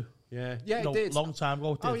used to. Yeah, it did. Long time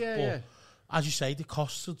ago. It did. Oh yeah. As you say, the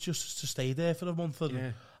costs are just to stay there for a month,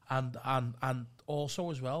 and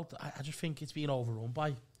also as well, I just think it's been overrun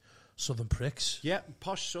by southern pricks. Yeah,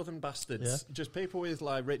 posh southern bastards. Just people with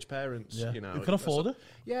rich parents, who can afford it.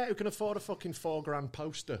 Yeah, who can afford a fucking $4,000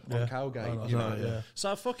 poster on Cowgate.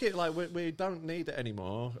 So fuck it, we don't need it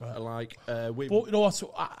anymore. But you know what?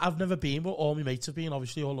 I've never been, but all my mates have been.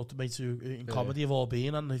 Obviously, all the mates who in comedy have all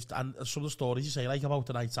been, and some of the stories you say about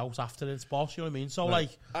the nights out after it's boss. You know what I mean? So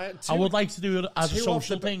I would like to do it as a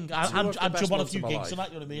social thing. I'd jump on a few gigs and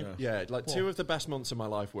that. You know what I mean? Yeah, two of the best months of my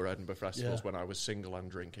life were Edinburgh festivals when I was single and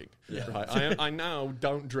drinking. Yeah. Right. I now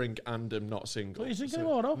don't drink and am not single. What, you drinking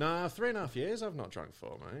anymore, no? Nah, 3.5 years I've not drank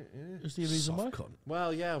for, mate. Yeah. Is there a reason why?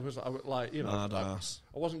 Well, yeah,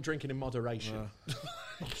 I wasn't drinking in moderation.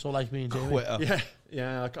 So me and Jamie. Quitter.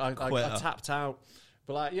 Yeah, I tapped out.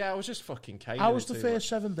 But I was just fucking caning. How was the first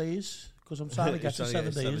 7 days? Because I'm trying to get to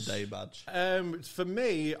 7 days. 7 day badge. For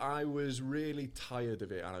me, I was really tired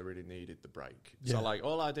of it and I really needed the break. So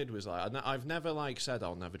all I did was I've never said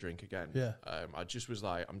I'll never drink again. Yeah. I just was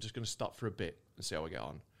I'm just going to stop for a bit and see how I get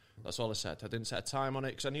on. That's all I said. I didn't set a time on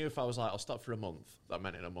it because I knew if I was I'll stop for a month, that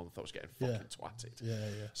meant in a month I was getting fucking twatted. Yeah.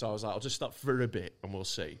 So I was I'll just stop for a bit and we'll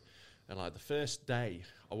see. And the first day,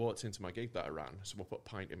 I walked into my gig that I ran, someone put a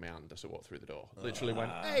pint in my hand as I walked through the door. Literally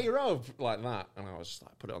went, "Hey, Rob," like that. And I was just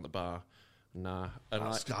put it on the bar. Nah. And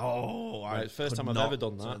first time I've ever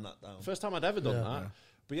done that. First time I'd ever done that.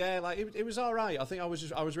 But it was all right. I think I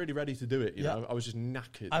was really ready to do it. You know, I was just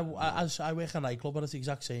knackered. I work in a nightclub, and it's the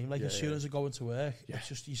exact same. As soon as I go into work, it's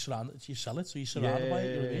just you sell it, so you're surrounded by it.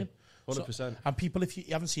 You know what I mean? 100%. And people, if you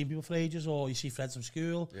haven't seen people for ages, or you see friends from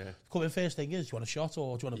school, come in first thing is, do you want a shot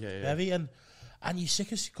or do you want a bevy? And you're sick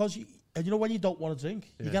because you know when you don't want to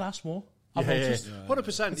drink, you get asked more. I've noticed.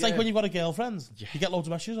 100%. It's like when you've got a girlfriend, you get loads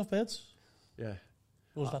of messages off birds. Yeah.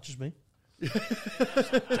 Or is that just me?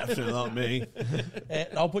 Definitely not me.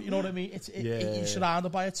 No, but you know what I mean? You're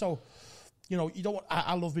surrounded by it, so you know you don't.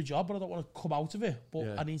 I love my job, but I don't want to come out of it.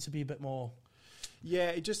 But I need to be a bit more. Yeah,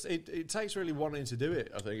 it takes really wanting to do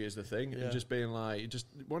it. I think is the thing, and just being like, just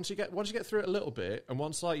once you get through it a little bit, and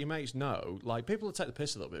once like your mates know, like people will take the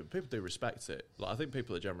piss a little bit, but people do respect it. Like I think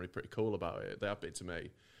people are generally pretty cool about it. They have been to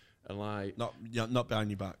me, and like Not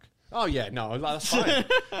behind your back. oh yeah, no, like, that's fine.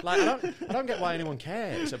 Like I don't get why anyone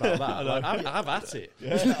cares about that. Like I've at it.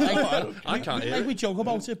 I can't hear like it. we joke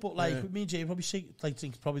about it, but like me and Jay probably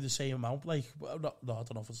think probably the same amount. Like, well, no, I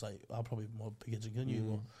don't know if it's like I'll probably more bigger drinker than you.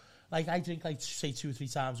 But, like I drink like say 2 or 3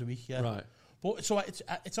 times a week. Yeah, Right. But so it's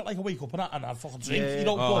not like I wake up and I fucking drink. Yeah, You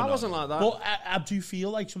know, I wasn't like that. But I do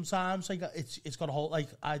feel like sometimes like it's got a whole like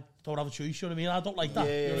I don't have a choice. You know what I mean? I don't like that.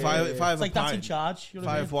 Yeah, you know If what I mean? I have It's like a that's in pint, charge. You know if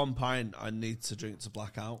what I I have mean? 1 pint, I need to drink to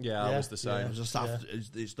black out. Yeah, I was the same. I just have to,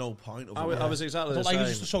 it's no point. I was exactly I the don't like same.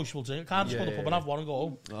 it's just a sociable drink. I can't just go to the pub and have one and go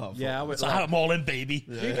home. Oh, Yeah, I was So I'm all in, baby.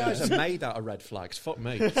 you guys are made out of red flags. Fuck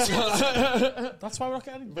me. That's why we're not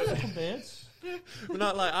getting fucking beards. But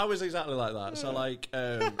not like I was exactly like that. So like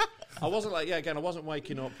I wasn't like I wasn't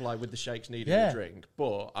waking up like with the shakes needing a drink,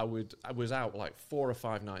 but I was out like 4 or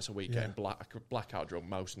 5 nights a week getting blackout drunk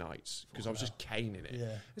most nights because I was just caning it.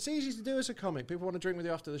 Yeah. It's easy to do as a comic. People want to drink with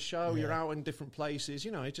you after the show. You're out in different places.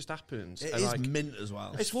 You know, it just happens. It And, is like, mint as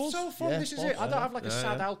well. it's so fun. Yeah, This is fun, it. I don't yeah. have like a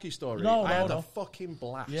sad alky story. No, I had no. a fucking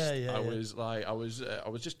blast. Yeah. I was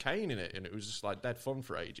just caning it, and it was just like dead fun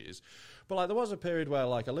for ages. But like there was a period where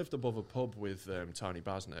like I lived above a pub with Tony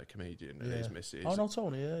Basner, a comedian, and his missus. Oh no,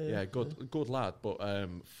 Tony. Yeah. Good lad. But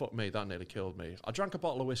fuck me, that nearly killed me. I drank a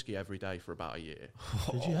bottle of whiskey every day for about a year.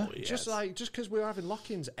 Did you? Just because we were having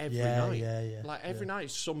lock-ins every Yeah, night. yeah. Like every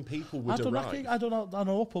night, some people I would done that arrive. gig. I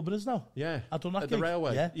know what pub it is now. Yeah, I done that at gig. the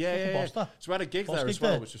railway. Yeah, yeah. fucking boss that. So we had a gig Boss there gig as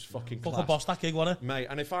well, there. which was fucking Fucking class. boss that gig, wasn't it? Mate,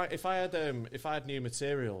 and if I had new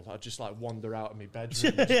material, I'd just like wander out of my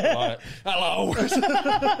bedroom, and just be like, hello,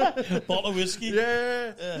 Bottle of whiskey.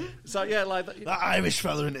 yeah. So yeah, like That Irish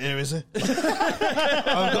fella in here, is it?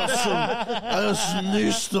 I got some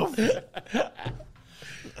new stuff.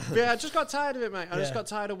 But yeah, I just got tired of it, mate. I just Yeah. got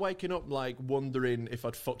tired of waking up like wondering if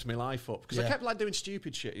I'd fucked my life up because I kept like doing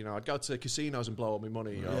stupid shit. You know, I'd go to casinos and blow all my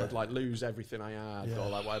money, or I'd like lose everything I had, or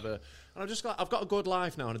like whatever. And I've got a good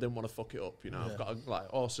life now, and I didn't want to fuck it up. You know, I've got a like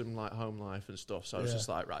awesome like home life and stuff. So I was just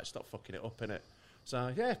like, right, stop fucking it up, innit?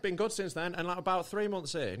 So yeah, it's been good since then. And like about 3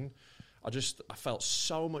 months in, I felt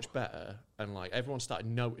so much better, and like everyone started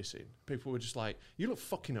noticing. People were just like, "You look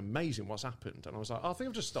fucking amazing. What's happened?" And I was like, "Oh, I think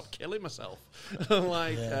I've just stopped killing myself."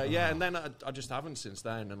 Like, and then I just haven't since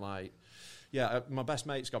then. And like, my best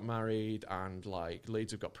mate's got married, and like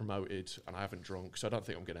Leeds have got promoted, and I haven't drunk, so I don't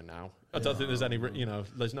think I'm gonna now. I don't think there's any,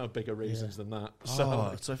 there's no bigger reasons than that.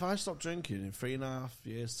 So So if I stop drinking in 3.5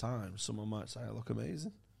 years' time, someone might say I look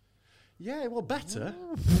amazing. yeah, well, better.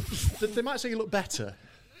 They might say you look better.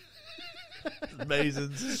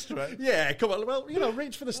 Amazing strength. Yeah, come on. Well,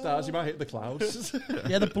 reach for the stars. You might hit the clouds.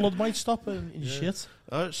 Yeah, the blood might stop in shit.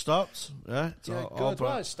 Oh, it stopped. Yeah, it's Yeah, all good.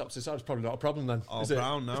 Well, it stops. It's probably not a problem then. all is it?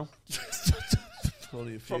 brown now.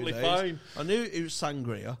 Probably a few Probably days. fine. I knew it was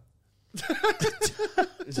sangria.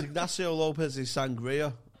 It's Ignacio Lopez's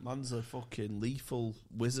sangria. Man's a fucking lethal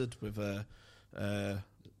wizard with a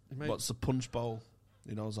what's the punch bowl?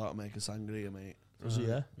 He knows how to make a sangria, mate. Was it?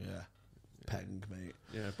 Yeah. Yeah, peng, mate.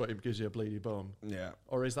 Yeah, but it gives you a bleedy bum. Yeah.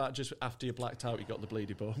 Or is that just after you blacked out, you got the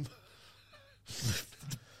bleedy bum?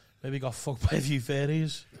 Maybe got fucked by a few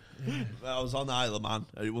fairies. I was on Isle of Man,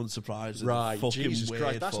 and it wouldn't surprise me. Right, Fucking Jesus weird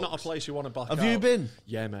Christ. That's not a fucks. place you want to black Have out. you been?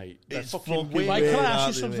 Yeah, mate. They're It's fucking fucking weird. Right, can I Weird, ask you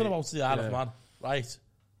aren't they, something mate? about the Isle of Yeah. Man? Right.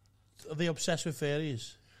 Are they obsessed with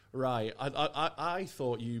fairies? Right. I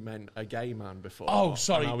thought you meant a gay man before. Oh,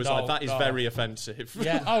 sorry, And I was no, like, that is no. very offensive.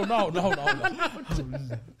 Yeah. Oh, no. No,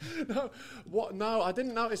 what? No, I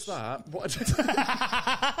didn't notice that. What?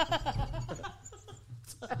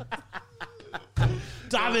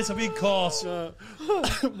 Damn it, I've been caught.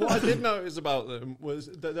 What I did notice about them was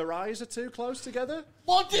that their eyes are too close together.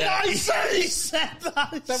 What did I say? He said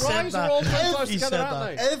that. Their eyes are all too close He together, said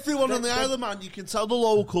aren't that. they? Everyone on the Isle of Man, you can tell the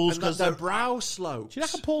locals Because because their brow slopes. Do you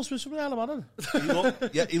reckon Paul Smith's from the Isle of Man?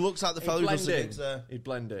 Isn't he? he looks like the fellow who does the gigs there. He'd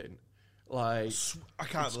blend in. Like, I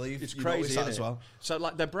can't believe it's you crazy noticed that innit? as well. So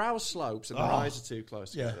like their brow slopes and their eyes are too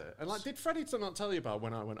close Yeah. together. And like, did Freddie not tell you about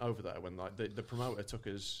when I went over there when like the promoter took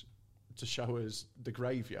us to show us the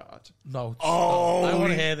graveyard? No. Oh, I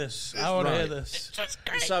want to hear this. I want to hear Right. this.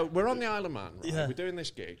 So we're on the Isle of Man, right? Yeah. We're doing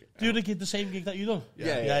this gig. Do you the same gig that you done?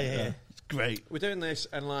 Yeah. It's great. We're doing this,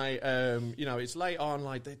 and like, it's late on.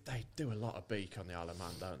 Like, they do a lot of beak on the Isle of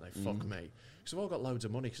Man, don't they? Fuck me, because they've all got loads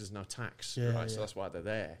of money because there's no tax, Yeah, right? So yeah. that's why they're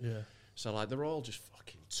there. Yeah. So like, they're all just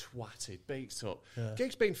fucking twatted, beaked up. Yeah.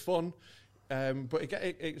 Gig's been fun. But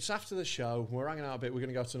it's after the show. We're hanging out a bit. We're going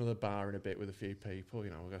to go to another bar in a bit with a few people.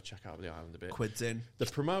 You know, we'll go check out the island a bit. Quids in. The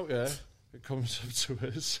promoter comes up to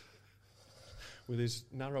us with his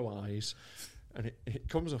narrow eyes, and it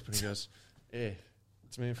comes up and he goes, "Here,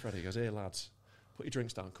 it's me and Freddie." He goes, "Here, lads, put your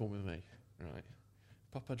drinks down. Come with me, right?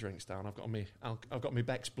 Pop our drinks down. I've got me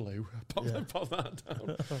Beck's Blue. Pop that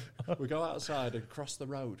down." We go outside and cross the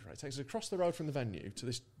road. Right, takes us across the road from the venue to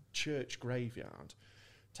this church graveyard.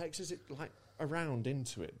 Takes us like around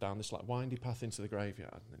into it, down this like windy path into the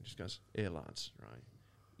graveyard, and then just goes, "Here, lads, right?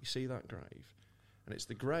 You see that grave? And it's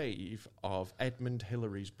the grave of Edmund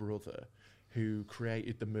Hillary's brother, who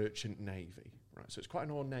created the Merchant Navy. Right, so it's quite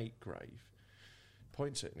an ornate grave."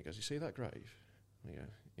 Points it and he goes, "You see that grave?" And I go,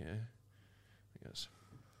 "Yeah." He goes,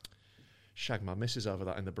 "Shag my missus over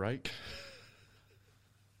that in the break."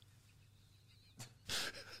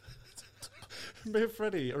 Me and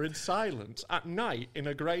Freddie are in silence at night in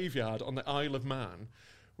a graveyard on the Isle of Man.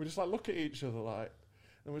 We just like look at each other like,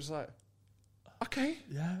 and we're just like, "Okay."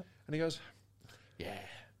 Yeah. And he goes, "Yeah."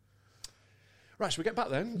 Right, should we get back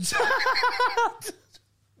then?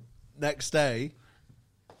 Next day,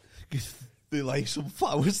 they lay some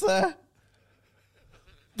flowers there.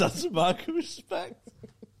 That's a mark of respect.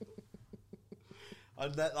 I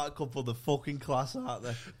met that couple, the fucking class, aren't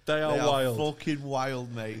they? They are wild. Fucking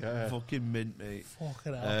wild, mate. Yeah. Fucking mint, mate.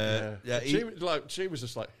 Fucking hell. She was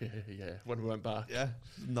just like, yeah, when we went back. Yeah.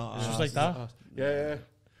 No. It's just like that. Yeah.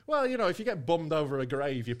 Well, you know, if you get bummed over a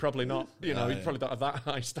grave, you're probably not, you probably don't have that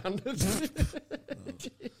high standards.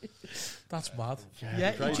 That's mad.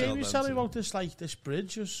 Yeah, Jamie was telling me about this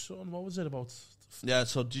bridge or something. What was it about? Yeah,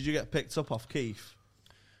 so did you get picked up off Keith?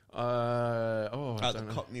 At the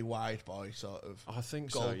Cockney Wide Boy, sort of. I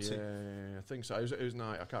think so, yeah, I think so. It was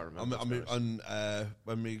night, I can't remember.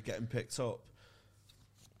 When we were getting picked up,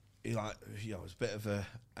 he it was a bit of a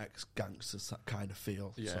ex-gangster kind of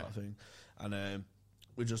feel, sort of thing. And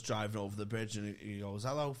we're just driving over the bridge and he goes,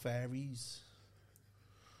 "Hello, fairies."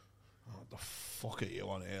 "Oh, what the fuck are you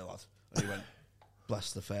on here, lad?" And he went,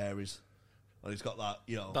 "Bless the fairies." And he's got that,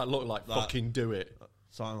 that looked like fucking do it.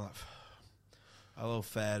 So I'm like, "Hello,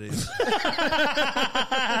 fairies."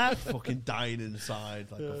 Fucking dying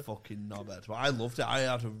inside like a fucking knobhead. But I loved it. I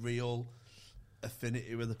had a real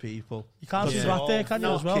affinity with the people. You can't see rat there, can you,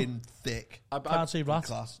 as well? Fucking thick. Can't see rat.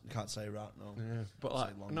 You can't say rat, no. Yeah, but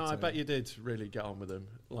I bet you did really get on with them.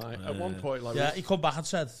 Like at one point, he come back and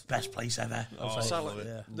said, "Best place ever."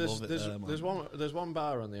 There's one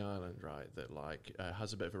bar on the island, right, that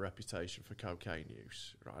has a bit of a reputation for cocaine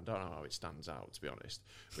use. Right, I don't know how it stands out, to be honest.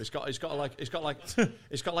 But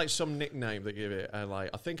it's got some nickname that give it. I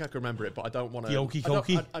think I can remember it, but I don't want to. The Okie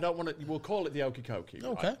Kokie. I don't want to. We'll call it the Okie Kokie.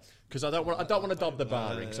 Okay. Because I don't want to dob the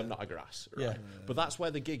bar in because I'm not a grass. Right? Yeah. But that's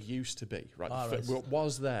where the gig used to be. Right.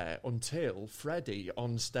 Was there until Freddie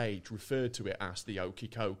on stage referred to it as the Okie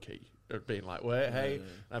Kokie. Being like, "Wait, hey," and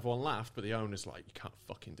everyone laughed, but the owner's like, "You can't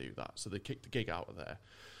fucking do that." So they kicked the gig out of there.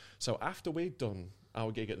 So after we'd done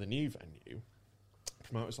our gig at the new venue, the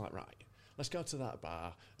promoter's like, "Right, let's go to that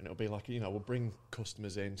bar, and it'll be like, we'll bring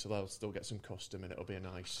customers in, so they'll still get some custom, and it'll be a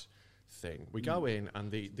nice thing." We go in,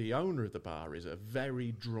 and the owner of the bar is a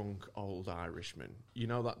very drunk old Irishman. You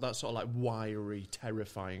know, that sort of like wiry,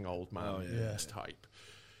 terrifying old man type.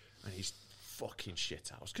 And he's fucking shit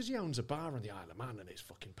house because he owns a bar on the Isle of Man and it's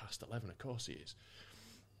fucking past 11. Of course he is.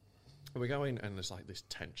 And we go in and there's like this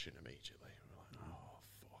tension immediately. We're like, "Oh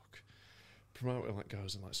fuck." Promoter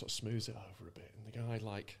goes and sort of smooths it over a bit, and the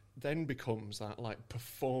guy then becomes that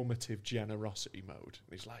performative generosity mode.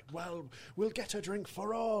 And he's like, "Well, we'll get a drink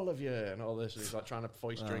for all of you," and all this. And he's trying to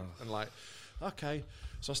voice drink and okay.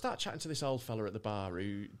 So I start chatting to this old fella at the bar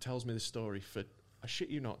who tells me the story for, I shit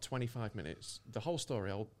you not, 25 minutes. The whole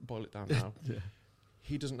story, I'll boil it down now.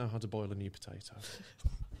 He doesn't know how to boil a new potato.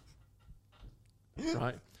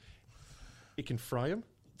 Right? He can fry them.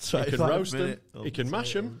 He can roast them. He can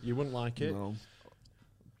mash them. You wouldn't like it. No.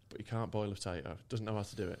 But he can't boil a potato. Doesn't know how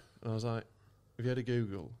to do it. And I was like, "Have you had a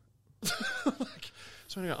Google?"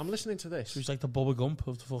 So anyway, I'm listening to this. So he's like the Bubba Gump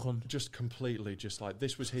of the fucking... Just completely,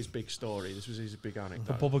 this was his big story. This was his big anecdote.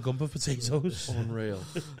 The Bubba Gump of potatoes. Unreal.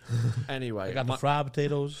 Anyway. I got the fried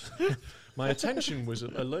potatoes. My attention was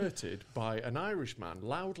alerted by an Irishman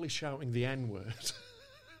loudly shouting the N-word.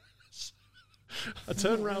 I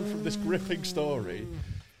turned around from this gripping story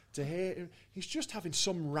to hear him. He's just having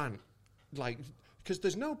some rant. Because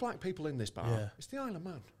there's no black people in this bar. Yeah. It's the Isle of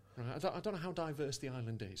Man. Right? I don't know how diverse the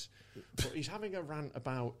island is, but he's having a rant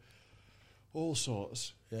about all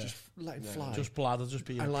sorts. Yeah. Just letting fly. Just blather, just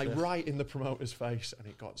be... And right in the promoter's face, and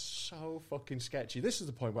it got so fucking sketchy. This is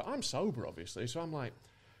the point where I'm sober, obviously, so I'm like,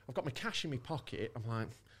 I've got my cash in my pocket. I'm like,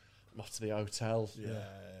 off to the hotel. Yeah,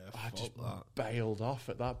 I just that. bailed off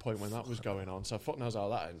at that point when that was going on. So fuck knows how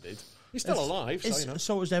that ended. He's still alive, so you know.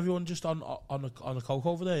 So is everyone just on the coke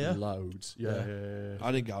over there? Yeah. Loads. Yeah.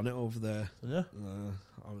 I didn't get on it over there. Yeah.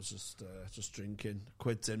 I was just drinking.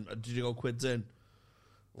 Quids in. Did you go quids in?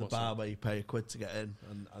 The What's bar that? where you pay a quid to get in,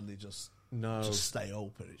 and they just stay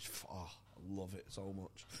open. It's I love it so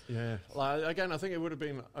much. Yeah. Like, again, I think it would have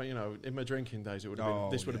been, in my drinking days, it would have been.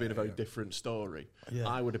 This would have been a very different story. Yeah.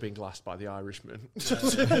 I would have been glassed by the Irishman.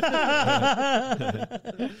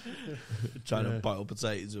 Trying to boil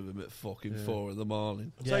potatoes with him at fucking 4 in the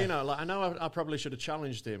morning. So I know I probably should have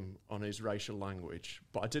challenged him on his racial language,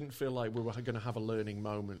 but I didn't feel like we were going to have a learning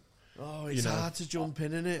moment. Oh, it's hard to jump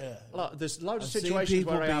in it. Like, there's loads of I've seen situations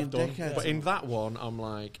people where I have being done, dickheads. but in that one, I'm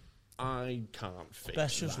like, I can't fix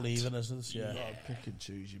Best just that. leaving, isn't it? Yeah. Pick and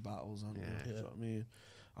choose your battles, aren't you? Yeah. Do you know what I mean?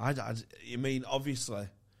 I mean, obviously,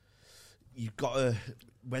 you've got to.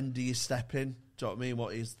 When do you step in? Do you know what I mean?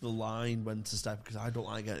 What is the line when to step? Because I don't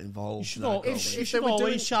like getting involved. You should, if they were always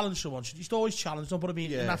doing- challenge someone. You should always challenge them, but I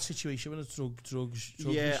mean, in Yeah. that situation when it's drugs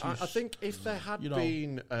Yeah, issues, I think if there had you know.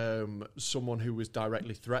 been someone who was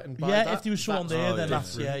directly threatened by yeah, that, if there was someone that's there, then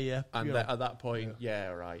that's different. yeah. And you know. at that point,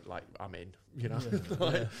 right, like I'm in,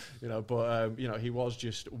 But he was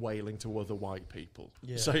just wailing to other white people.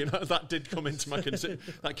 Yeah. So that did come into my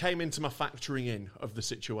that came into my factoring in of the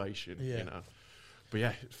situation. Yeah. But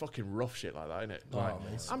yeah, it's fucking rough shit like that, isn't it? Oh, Like,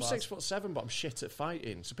 mate, I'm bad. 6'7", but I'm shit at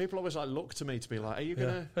fighting. So people always look to me to be like, "Are you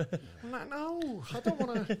gonna?" I'm like, "No, I don't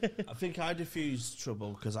want to." I think I diffuse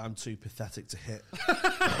trouble because I'm too pathetic to hit.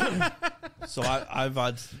 So I've had.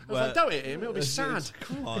 I was like, "Don't hit him; it'll be sad."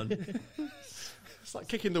 Come on. It's like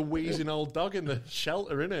kicking the wheezing old dog in the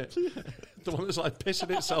shelter, innit? The one that's like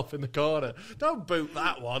pissing itself in the corner. Don't boot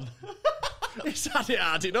that one. It's had it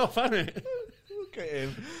hard enough, hasn't it? Look at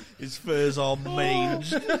him. His fur's all manged.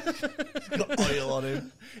 He's got oil on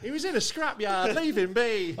him. He was in a scrapyard. Leave him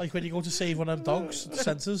be. Like when you go to save one of them dogs at the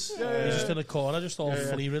centres, he's just in a corner, just all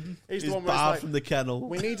flea ridden. He's He's the one where it's barred like, from the kennel.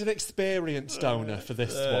 we need an experienced donor for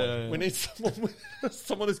this one. We need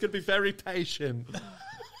someone who's going to be very patient.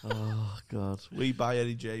 Oh, God. We buy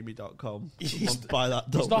anyjamie.com. Someone buy that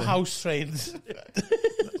dog. He's not house trained,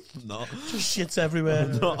 Not. just shits everywhere.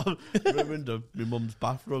 I ruined my mum's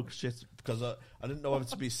bath rug shit because I didn't know whether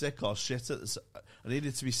to be sick or shit I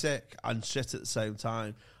needed to be sick and shit at the same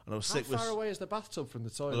time. And I was How sick far away is the bathtub from the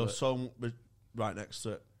and I toilet? was so right next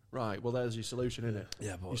to it. Right, well, there's your solution, innit?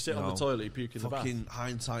 Yeah, but you sit on the toilet, you puke in the bath. Fucking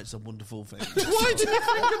hindsight's a wonderful thing. Why do you think of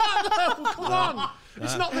that though? Come on,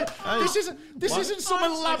 it's not. This isn't some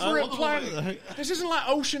elaborate plan. This isn't like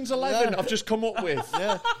Ocean's 11. Yeah. I've just come up with.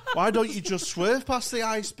 Yeah. Why don't you just swerve past the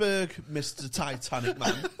iceberg, Mr. Titanic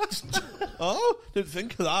Man? Oh, didn't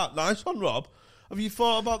think of that. Nice one, Rob. Have you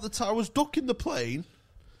thought about the towers ducking the plane?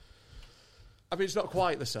 I mean, it's not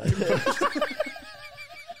quite the same.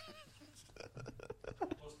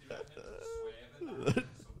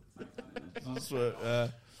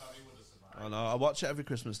 I know. I watch it every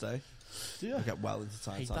Christmas Day. Yeah. I get well into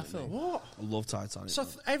Hate Titanic. that film. mate. What? I love Titanic. So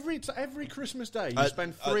every Christmas day, you At-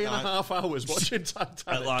 spend at 3.5 night. hours watching At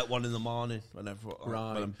Titanic. like 1 in the morning, whenever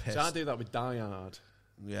Right. when I'm pissed. So I do that with Die Hard.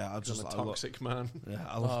 Yeah, I I'm just a I love- toxic man. Yeah,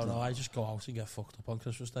 I love Oh that. no, I just go out and get fucked up on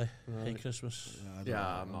Christmas Day. Hate Christmas. I don't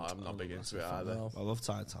Yeah, know. I'm not big into it I either. No. I love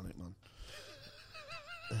Titanic, man.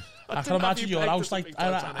 I can imagine your house like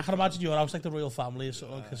I Titanic can imagine your house like the royal family or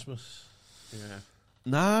something on Christmas. Yeah.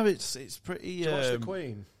 No, it's pretty. Do you watch The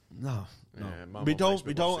Queen? No, Yeah, my we mum don't. makes me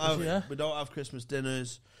We don't watch have. it. Yeah. We don't have Christmas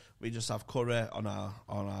dinners. We just have curry on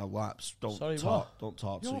our laps. Don't Sorry, talk. what? Don't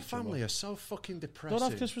talk to Your each family other. are so fucking depressing. Don't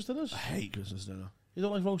have Christmas dinners. I hate Christmas dinner. You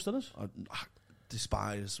don't like roast dinners? I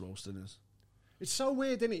despise roast dinners. It's so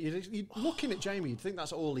weird, isn't it? You're looking at Jamie, you'd think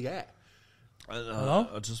that's all he ate.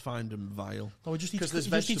 I just find them vile. No, we just eat 'Cause there's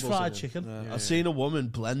fried vegetables in it. chicken. I've seen a woman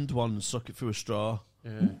blend one and suck it through a straw.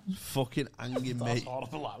 Yeah. Fucking hanging me. That's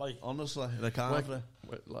horrible. Like. Honestly, in a carvery.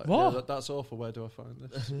 Like, What? yeah, that's awful. Where do I find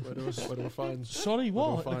this? Where do I find? Sorry,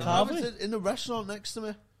 what? find The that? I carvery? was in a restaurant next to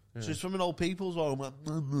me. She's from an old people's home. Like,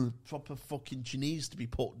 proper fucking. She needs to be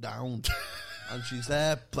put down. And she's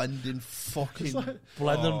there blending fucking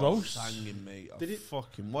blend and roast. hanging me. Did it-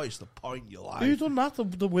 Fucking what is the point? You like? Who done that?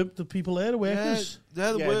 The people there, the Yeah, workers.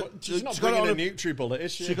 they're the Yeah, work. but she's not got it bringing on a Nutri-Bullet,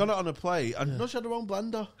 is she? She got it on a plate, and no, she had her own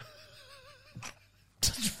blender.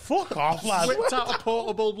 Fuck off, lad. Whipped out a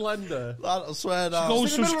portable blender. Lad, I swear that.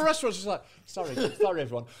 goes- In the middle of a restaurant, she's like, sorry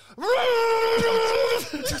everyone.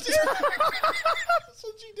 That's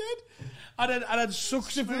what she did. And then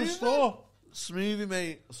sucks it through a straw. Smoothie,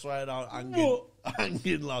 mate. I swear down, hanging, What?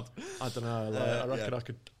 hanging, lad. I don't know. Like, I reckon yeah. I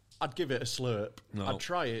could I'd give it a slurp. No. I'd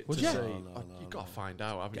try it Would to you? see. No, You've got to find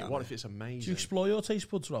out, haven't you? Can't What we? if it's Do you amazing? explore your taste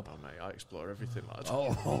buds, Rob? Oh, mate, I explore everything, lad.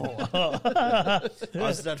 I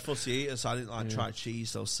was a dead fussy eater, so I didn't try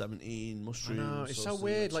cheese. I was 17, mushrooms. No, it's so sausage,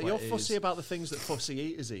 weird. Like, you're sweaties. fussy about the things that fussy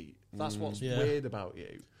eaters eat. That's what's Yeah. weird about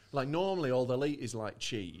you. Like, normally all they'll eat is, like,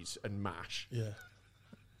 cheese and mash. Yeah.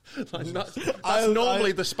 Like, that's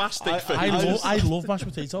normally the spastic thing. I love mashed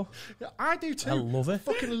potato. Yeah, I do too. I love it.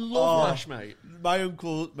 Fucking love mash, mate. My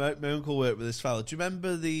uncle worked with this fella. Do you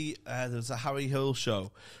remember there was a Harry Hill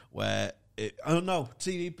show where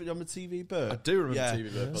TV? Remember TV Bird? I do remember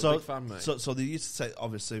TV Bird, but I'm a big fan, mate. So they used to say,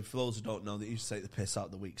 obviously, for those who don't know, they used to take the piss out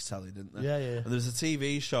of the week's telly, didn't they? Yeah. And there was a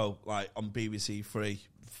TV show like on BBC Three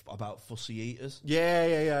about fussy eaters.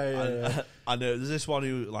 Yeah. And there's this one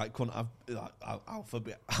who like couldn't have like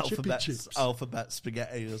alphabet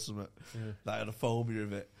spaghetti or something. Yeah. That had a phobia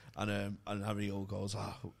of it, and Harry Hill goes,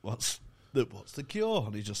 what's the cure?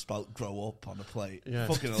 And he just spelt grow up on a plate. Yeah.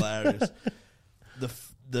 Fucking hilarious.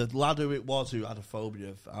 The lad who it was who had a phobia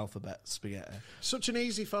of alphabet spaghetti. Such an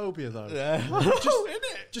easy phobia, though. Yeah.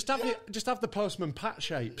 Just have the Postman Pat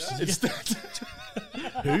shapes instead.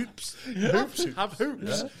 Hoops. Have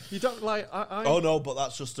hoops. Yeah. You don't like. Oh no, but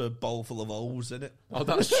that's just a bowl full of O's in it. Oh,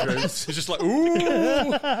 that's true. It's just like ooh.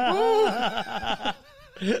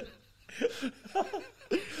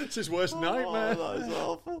 It's his worst nightmare. That is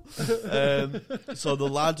awful. So the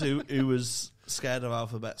lad who was scared of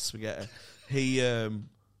alphabet spaghetti,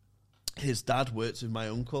 his dad worked with my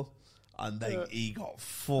uncle. And he got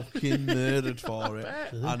fucking murdered for it.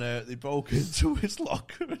 And they broke into his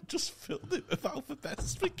locker and just filled it with alphabet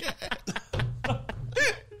spaghetti.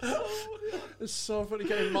 It's so funny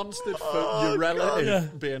getting monstered for your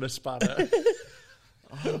relative being a spanner.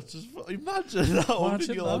 Just imagine that opening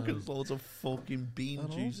your that. locker, there's loads of fucking bean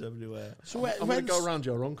juice everywhere. So I'm going to go around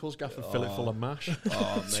your uncle's gaff and fill it full of mash.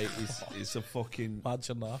 Oh, mate, it's a fucking...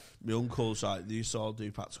 Imagine that. My uncles, like, they used to all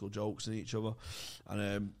do practical jokes on each other.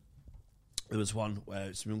 And there was one where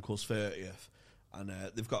it's my uncle's 30th, and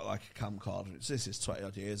they've got like a camcorder. This is 20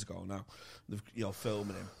 odd years ago now. They've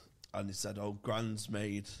filming him, and he said, "Oh, Grand's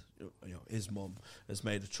made, his mum has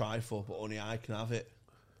made a trifle, but only I can have it."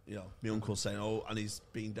 My uncle's saying, "Oh," and he's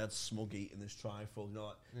being dead smug eating this trifle,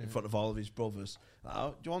 in front of all of his brothers. Like, "Oh,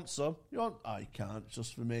 do you want some? You want? Oh, you can't. It's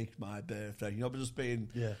just for me, my birthday." But just being,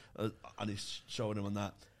 and he's showing him on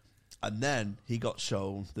that. And then he got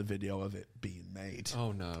shown the video of it being made.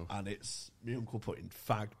 Oh, no. And it's my uncle putting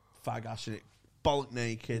fag ash in it, bollock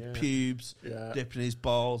naked, pubes, dipping his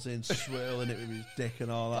balls in, swirling it with his dick and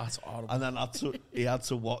all that. That's horrible. And then he had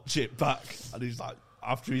to watch it back. And he's like,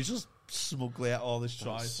 after he's just smugly at all this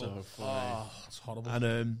trifle. So funny. Oh, it's horrible.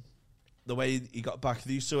 And the way he got back,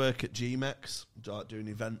 they used to work at GMEX, doing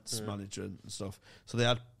events management and stuff. So they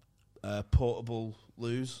had portable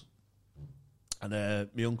loos. And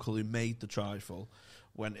my uncle who made the trifle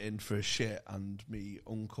went in for a shit, and me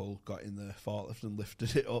uncle got in the forklift and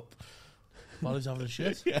lifted it up. While he's having a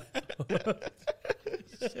shit.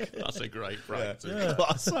 That's a great prank. Yeah.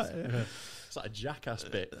 It's like a jackass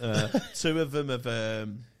bit.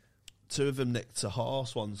 Two of them nicked a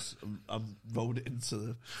horse once and rode it into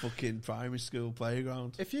the fucking primary school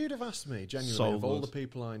playground. If you'd have asked me, genuinely, So of all good. the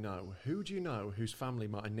people I know, who do you know whose family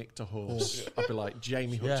might have nicked a horse? I'd be like,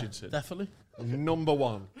 Jamie Yeah, Hutchinson. definitely. Number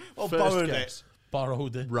one. Oh, First borrowed guess.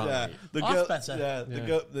 Borrowed it. Right. Yeah, That's better. Yeah, the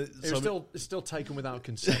Yeah. girl. It's still taken without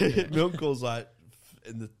consent. My uncle's like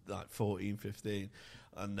in the 14, 15,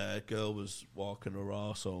 and a girl was walking her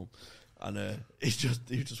arse home, and he just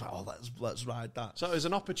like, "Oh, let's ride that." So it was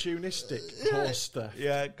an opportunistic horse theft.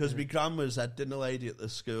 Yeah, because my grandma's had dinner lady at the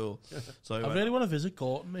school, so he I went, really want to visit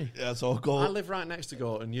Gorton, me. yeah, so I'll go. I live right next to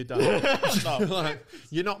Gorton, you don't. Like,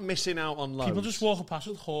 you're not missing out on loads. People just walking past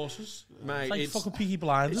with horses. Mate, It's like it's- fucking Peaky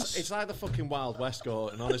Blinders. It's like the fucking Wild West,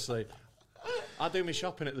 Gorton, honestly. I do my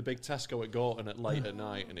shopping at the big Tesco at Gorton at late at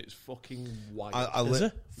night, and it's fucking wild. I Is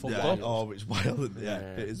it? Yeah, Fuck oh, it's wild. Yeah,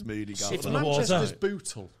 Yeah. it is moody. it's in the water. Manchester's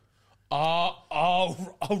Bootle. Oh,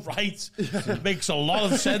 right. Makes a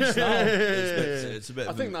lot of sense now. It's a bit. I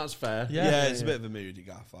of think a, that's fair. yeah, it's a bit of a moody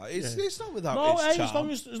gaff. Like. It's not without No, its hey, charm.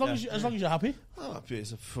 as long as you're happy. I'm happy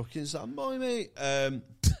as a fucking sandboy, mate.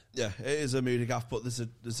 Yeah, it is a moody gaff, but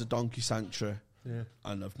there's a donkey sanctuary,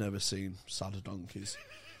 and I've never seen sadder donkeys.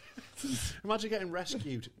 Imagine getting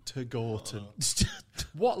rescued to Gorton.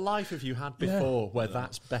 What life have you had before where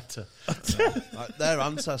that's better? Like, their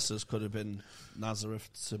ancestors could have been Nazareth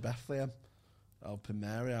to Bethlehem, helping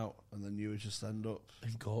Mary out, and then you would just end up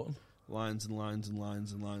In Gorton. Lines and lines and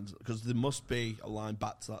lines and lines. Because there must be a line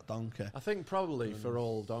back to that donkey. I think probably for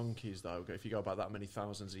all donkeys, though, if you go back that many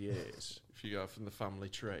thousands of years, if you go from the family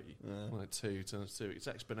tree, like 2 times 2, it's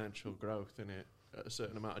exponential growth, isn't it? At a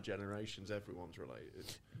certain amount of generations, everyone's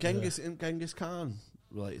related. Genghis Khan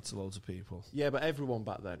related to loads of people. Yeah, but everyone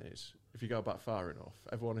back then is. If you go back far enough,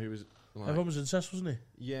 everyone who was... Like, Everyone was incest, wasn't he?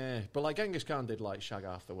 Yeah, but like Genghis Khan did like shag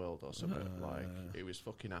half the world or something. He was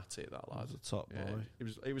fucking at it, that lad. He was a top boy. He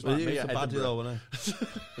was Well, like he me was at a baddie Edinburgh. though, wasn't he?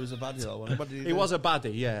 He was a baddie though, wasn't he? He was a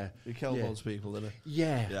baddie, yeah. He killed Yeah. loads of people, didn't he?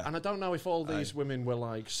 Yeah, and I don't know if all these women were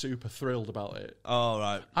like super thrilled about it. Oh,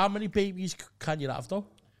 right. How many babies can you have, though?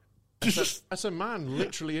 As a man,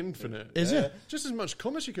 literally infinite. Is it? Just as much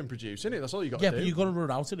cum as you can produce, isn't it? That's all you got Yeah, to do. but you're going to run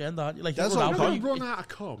out in the end, aren't you? Like, That's you all run right. out, I'm but going to run out of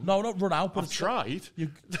cum. No, not run out, but I've tried.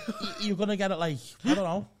 you're going to get it, like, I don't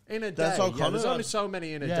know. In a day. That's all Yeah, Connor there's had. only so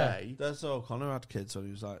many in a Yeah. day. That's all Connor had kids when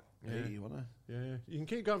he was like 80, wasn't he? Yeah, you can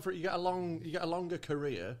keep going for it. You get a longer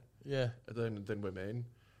career Yeah. than women.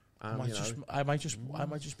 I And, might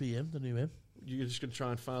just be him, the new him. you're just going to try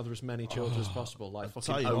and father as many children as possible, like tell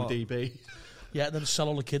fucking you what. ODB. Yeah, and then sell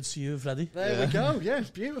all the kids to you, Freddie. There we go. Yeah,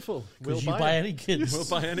 beautiful. Because you buy any kids. We'll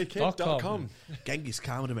buy any kid.com. Genghis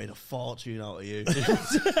Khan would have made a fortune out of you. Give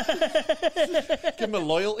him a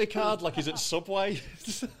loyalty card like he's at Subway.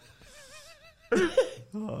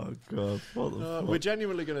 Oh, God. What the fuck? We're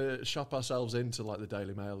genuinely going to shop ourselves into like the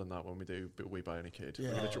Daily Mail and that when we do We Buy Any Kid.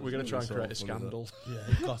 Yeah. We're going to try and so create a funny, scandal. Yeah,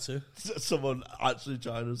 you've got to. Someone actually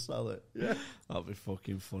trying to sell it. Yeah. That'd be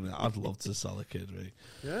fucking funny. I'd love to sell a kid, really.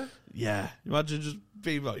 Yeah? Yeah. Imagine just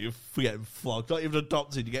being like, you're getting flogged. Not even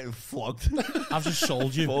adopted, you're getting flogged. I've just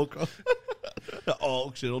sold you. Fuck. At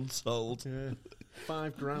auction, unsold. Yeah.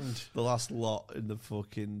 $5,000. The last lot in the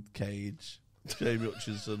fucking cage. Jamie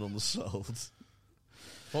Hutchinson unsold.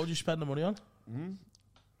 What would you spend the money on?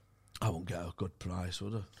 I won't get a good price,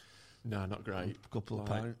 would I? No, not great. A couple of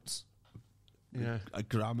Like, pints. Yeah. A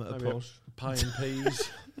gram at a Maybe push. Pie and peas.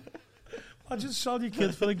 I just sold your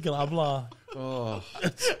kid for a gram, la. Oh.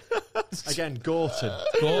 Again, Gorton.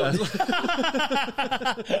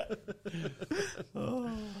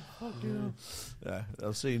 Yeah,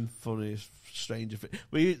 I've seen funny, stranger things.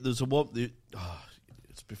 There's a one.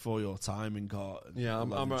 It's before your time in Gorton. Yeah,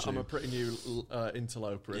 I'm a 11-2. pretty new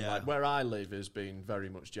interloper. And Yeah. like where I live has been very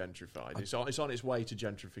much gentrified. It's on its way to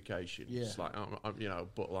gentrification. Yeah. It's like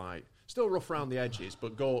but like still rough around the edges.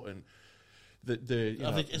 But Gorton, I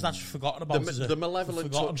think is that just forgotten about? the malevolent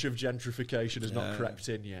forgotten? touch of gentrification has not crept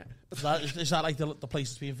in yet. Is that like the place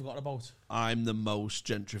that's being forgotten about? I'm the most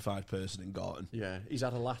gentrified person in Gorton Yeah, he's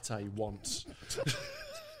had a latte once.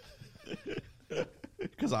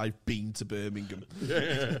 because I've been to Birmingham.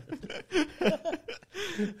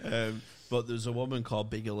 But there's a woman called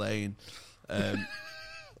Big Elaine.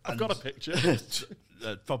 I've got a picture.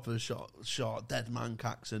 Proper short dead man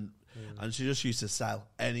accent, and she just used to sell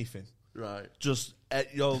anything. Right. Just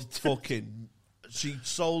your fucking. She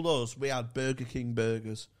sold us. We had Burger King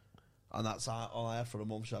burgers, and that's all I had for a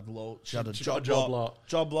month. She had a She got job a lot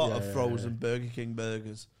Yeah, of yeah, frozen Burger King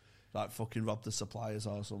burgers, like fucking robbed the suppliers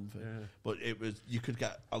or something. Yeah. But it was you could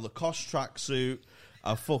get a Lacoste tracksuit,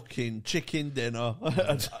 a fucking chicken dinner,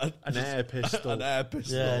 An air pistol. an air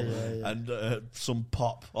pistol, Yeah. and some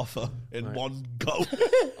pop offer in one go.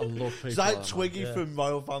 I love people. It's like like that. Twiggy Yeah. from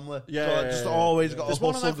Royal Family. Yeah, So, yeah, just yeah. always got There's a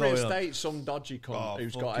one on hustle every going on. estate, some dodgy cunt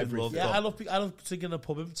who's got fucking everything. love Yeah, it. I love thinking a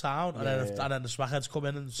pub in town, and then the smackheads come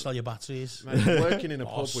in and sell your batteries. Mate, working in a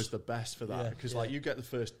pub Boss. was the best for that Yeah, because yeah. like you get the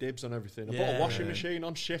first dibs on everything. I bought Yeah. a washing machine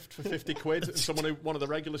on shift for 50 quid, and one of the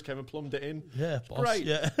regulars came and plumbed it in. Yeah, It's boss, great.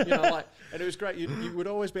 yeah. And it was great. You would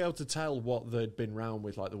always be able to tell what they'd been round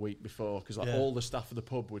with like the week before because like Yeah. all the staff of the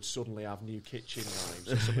pub would suddenly have new kitchen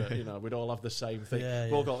knives. Or something, we'd all have the same thing. Yeah,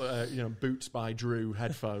 We've all got Boots by Drew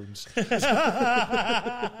headphones.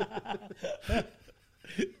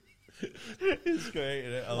 It's great,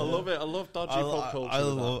 isn't it? I love it. I love dodgy pub culture. I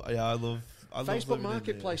with that. love Facebook living in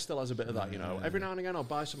Marketplace still has a bit of that, Every now and again, I'll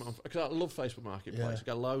buy something because I love Facebook Marketplace. Yeah. I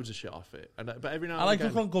get loads of shit off it, but every now I and like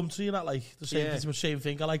again, looking on Gumtree and that, like the same, Yeah. pretty much same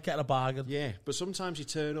thing. I like getting a bargain. yeah. But sometimes you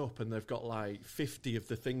turn up and they've got like 50 of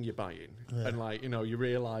the thing you're buying, and like you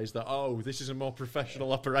realise that this is a more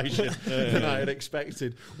professional operation than I had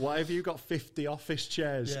expected. Why have you got 50 office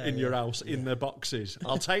chairs in your house in their boxes?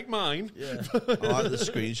 I'll take mine. Yeah. I like the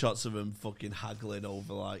screenshots of them fucking haggling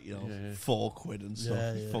over like £4 and stuff.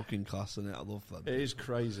 Yeah, yeah. Fucking class in it. I love them. It is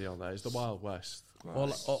crazy on there. It's the Wild West.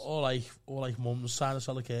 Or like mums trying to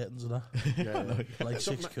sell the curtains and that. Yeah. For like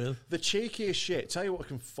 £6. The cheekiest shit. Tell you what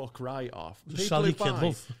can fuck right off. Just People sell who your kid buy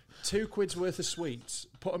love. £2 worth of sweets,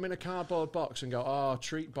 put them in a cardboard box and go, oh,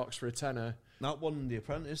 treat box for a tenner. That won The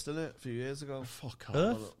Apprentice, didn't it? A few years ago. Fuck off.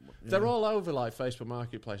 Earth? They're all over like Facebook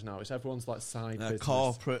Marketplace now. It's everyone's like side business.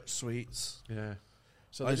 Corporate sweets. Yeah.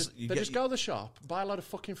 So Well, they you just get- go to the shop, buy a load of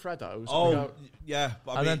fucking Freddos. Oh, and go, yeah.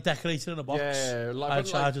 And then decorate it in a box. yeah, like, I but,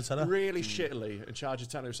 charge like, a tenner. really shittily and charge a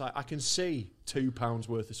tenner. It's like I can see £2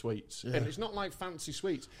 worth of sweets, and it's not like fancy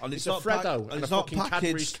sweets. And it's it's a not Freddo pack- and and a it's not fucking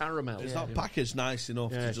Cadbury's packaged- caramel. It's Yeah, not you know. packaged nice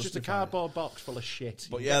enough Yeah, to it's just a justify it. cardboard box full of shit.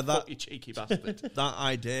 But You yeah, get that- fuck, you cheeky bastard. That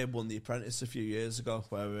idea won The Apprentice a few years ago,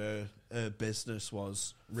 where her business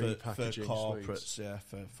was for Repackaging corporates, sweets. yeah,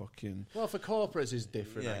 for fucking... Well, for corporates is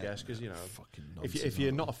different, I Yeah, guess, because, you know, fucking if nonsense, you're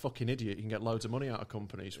aren't not a fucking idiot, you can get loads of money out of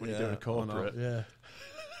companies when you're Yeah, doing a corporate. Yeah.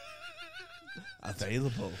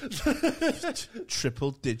 Available.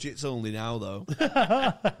 Triple digits only now, though.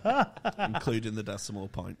 Including the decimal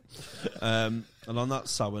point. And on that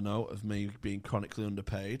sour note of me being chronically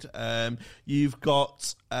underpaid, you've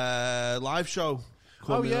got a live show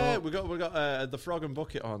Oh coming yeah, up. we got the Frog and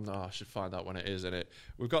Bucket on. Oh, I should find out when it is, innit?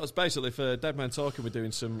 We've got us basically for Dead Men Talking. We're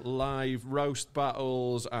doing some live roast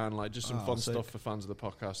battles and like just some fun sick. stuff for fans of the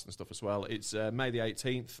podcast and stuff as well. It's May the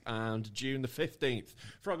 18th and June the 15th.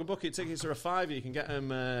 Frog and Bucket tickets are a £5. You can get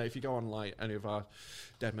them if you go on like any of our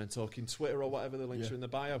Dead Men Talking Twitter or whatever. The links are in the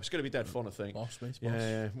bio. It's going to be dead fun, I think. Boss, mate, boss.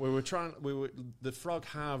 Yeah, we were trying. The Frog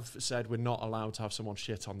have said we're not allowed to have someone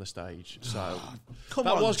shit on the stage. So Come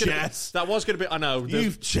that on, was gonna Jess. That was going to be. I know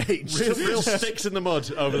You've changed. real sticks in the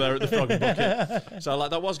mud over there at the Frog and Bucket. So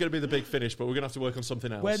like that was going to be the big finish, but we're going to have to work on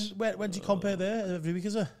something else. When do you compare there? Every week,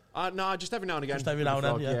 is it? No, just every now and again. Just every with now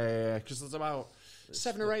the and then, Frog. yeah. Yeah, because there's about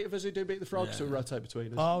 7 or 8 of us who do beat the Frog, so we rotate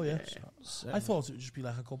between us. Oh, yeah. I thought it would just be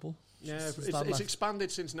like a couple. Yeah, Since it's Dan left.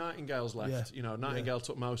 expanded since Nightingale's left. Yeah. You know, Nightingale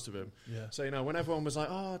took most of him. Yeah. So, you know, when everyone was like,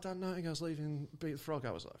 oh, Dan Nightingale's leaving Beat the Frog, I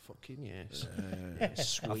was like, fucking yes.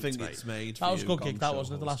 Sweet, I think mate. it's made. That for was a you, good Gong gig, that Show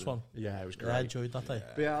wasn't it, the last hosted. one? Yeah, it was great. Yeah, I enjoyed that day.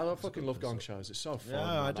 But yeah, I fucking love Gong Shows. It's so fun. Yeah,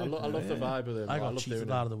 man. I do. I love the vibe of them. I got love cheated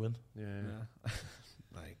doing out it. of the win. Yeah.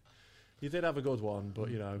 Mate, You did have a good one, but,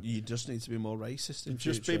 you know, you just need to be more racist in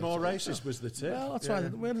just future. be more racist was the tip. Well, that's yeah.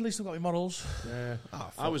 fine. Well, at least I've got my morals. Yeah.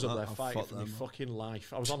 Ah, I was fuck up that. there I'll fighting fuck for my them. fucking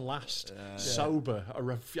life. I was on last, sober.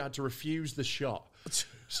 I had to refuse the shot.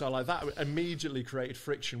 So like that immediately created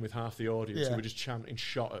friction with half the audience Yeah. who were just chanting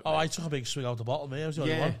shot at Oh, me. I took a big swing out the bottle, me. I was the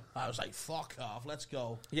only Yeah. one. I was like, fuck off, let's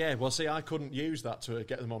go. Yeah, well, see, I couldn't use that to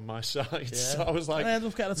get them on my side. So I was like, And I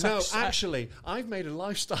ended up getting a no, text. actually, I've made a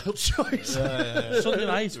lifestyle choice. Sunday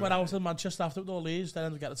night, went out to Manchester after with all these, then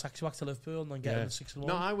ended up getting a taxi back to Liverpool and then getting the 6 in the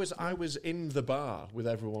No, morning. I was in the bar with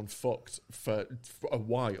everyone fucked for a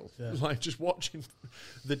while, like just watching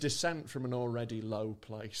the descent from an already low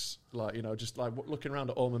place, like you know, just like looking around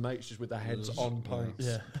at all my mates just with their heads on pints,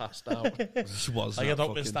 passed out. Was Like, I that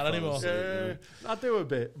don't miss fucking that anymore. fun. I do a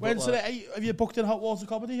bit. But When's like, today? Have you booked in Hot Water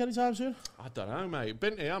Comedy anytime soon? I don't know, mate.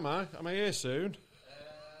 Binty, am I? Am I here soon?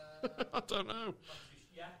 I don't know.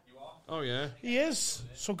 Yeah, you are. Oh yeah. He is.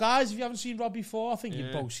 So, guys, if you haven't seen Rob before, I think you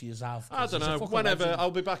both see his have. I don't know. Whenever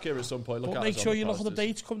I'll be back here at some point. Look But out make us sure on you look at the posters.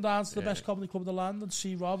 dates. Come down to the best comedy club in the land and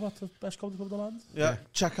see Rob at the best comedy club in the land. Yeah,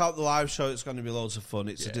 check out the live show. It's going to be loads of fun.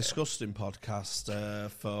 It's a disgusting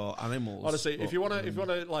podcast for animals. Honestly, but, if you want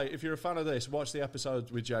to, like, if you're a fan of this, watch the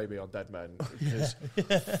episode with Jamie on Dead Men. Because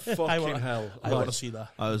fucking hell, I want to see that.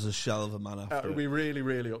 I was a shell of a man after it. we really,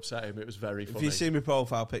 really upset him. It was very funny. If you see my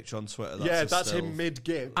profile picture on Twitter, that's still, him mid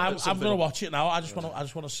gig. I'm going to watch it now. I just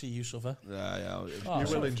want to see you suffer. Yeah,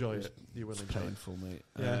 You will enjoy it. You will enjoy it. painful, mate.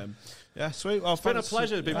 Yeah. Sweet. Well, It's been a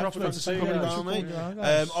pleasure. It's been proper good to see you. Down, mate.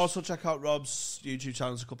 guys. Also, check out Rob's YouTube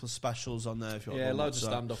channel. There's a couple of specials on there if you want. Yeah, to loads of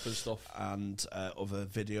watch that. stand up and stuff. And other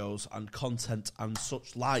videos and content and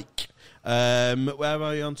such like. Where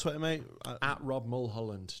are you on Twitter, mate? At Rob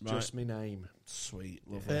Mulholland, just my name. Sweet,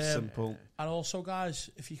 lovely, simple. And also, guys,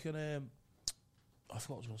 if you can... I forgot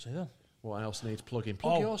what I was going to say then. What else needs plugging?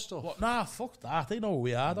 Plug your stuff. What? Nah, fuck that. They know who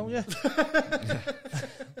we are, don't you?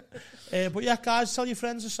 But yeah, guys, tell your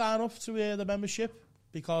friends to sign up to the membership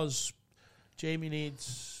because Jamie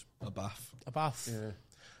needs A bath. a bath. Yeah. You're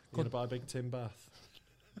going to buy a big tin bath.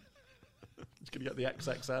 He's going to get the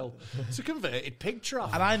XXL. It's a converted pig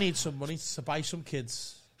trough. And I need some money to buy some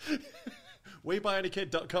kids.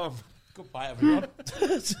 WeBuyAnyKid.com. Goodbye, everyone.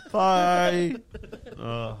 Bye.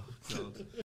 Oh, God.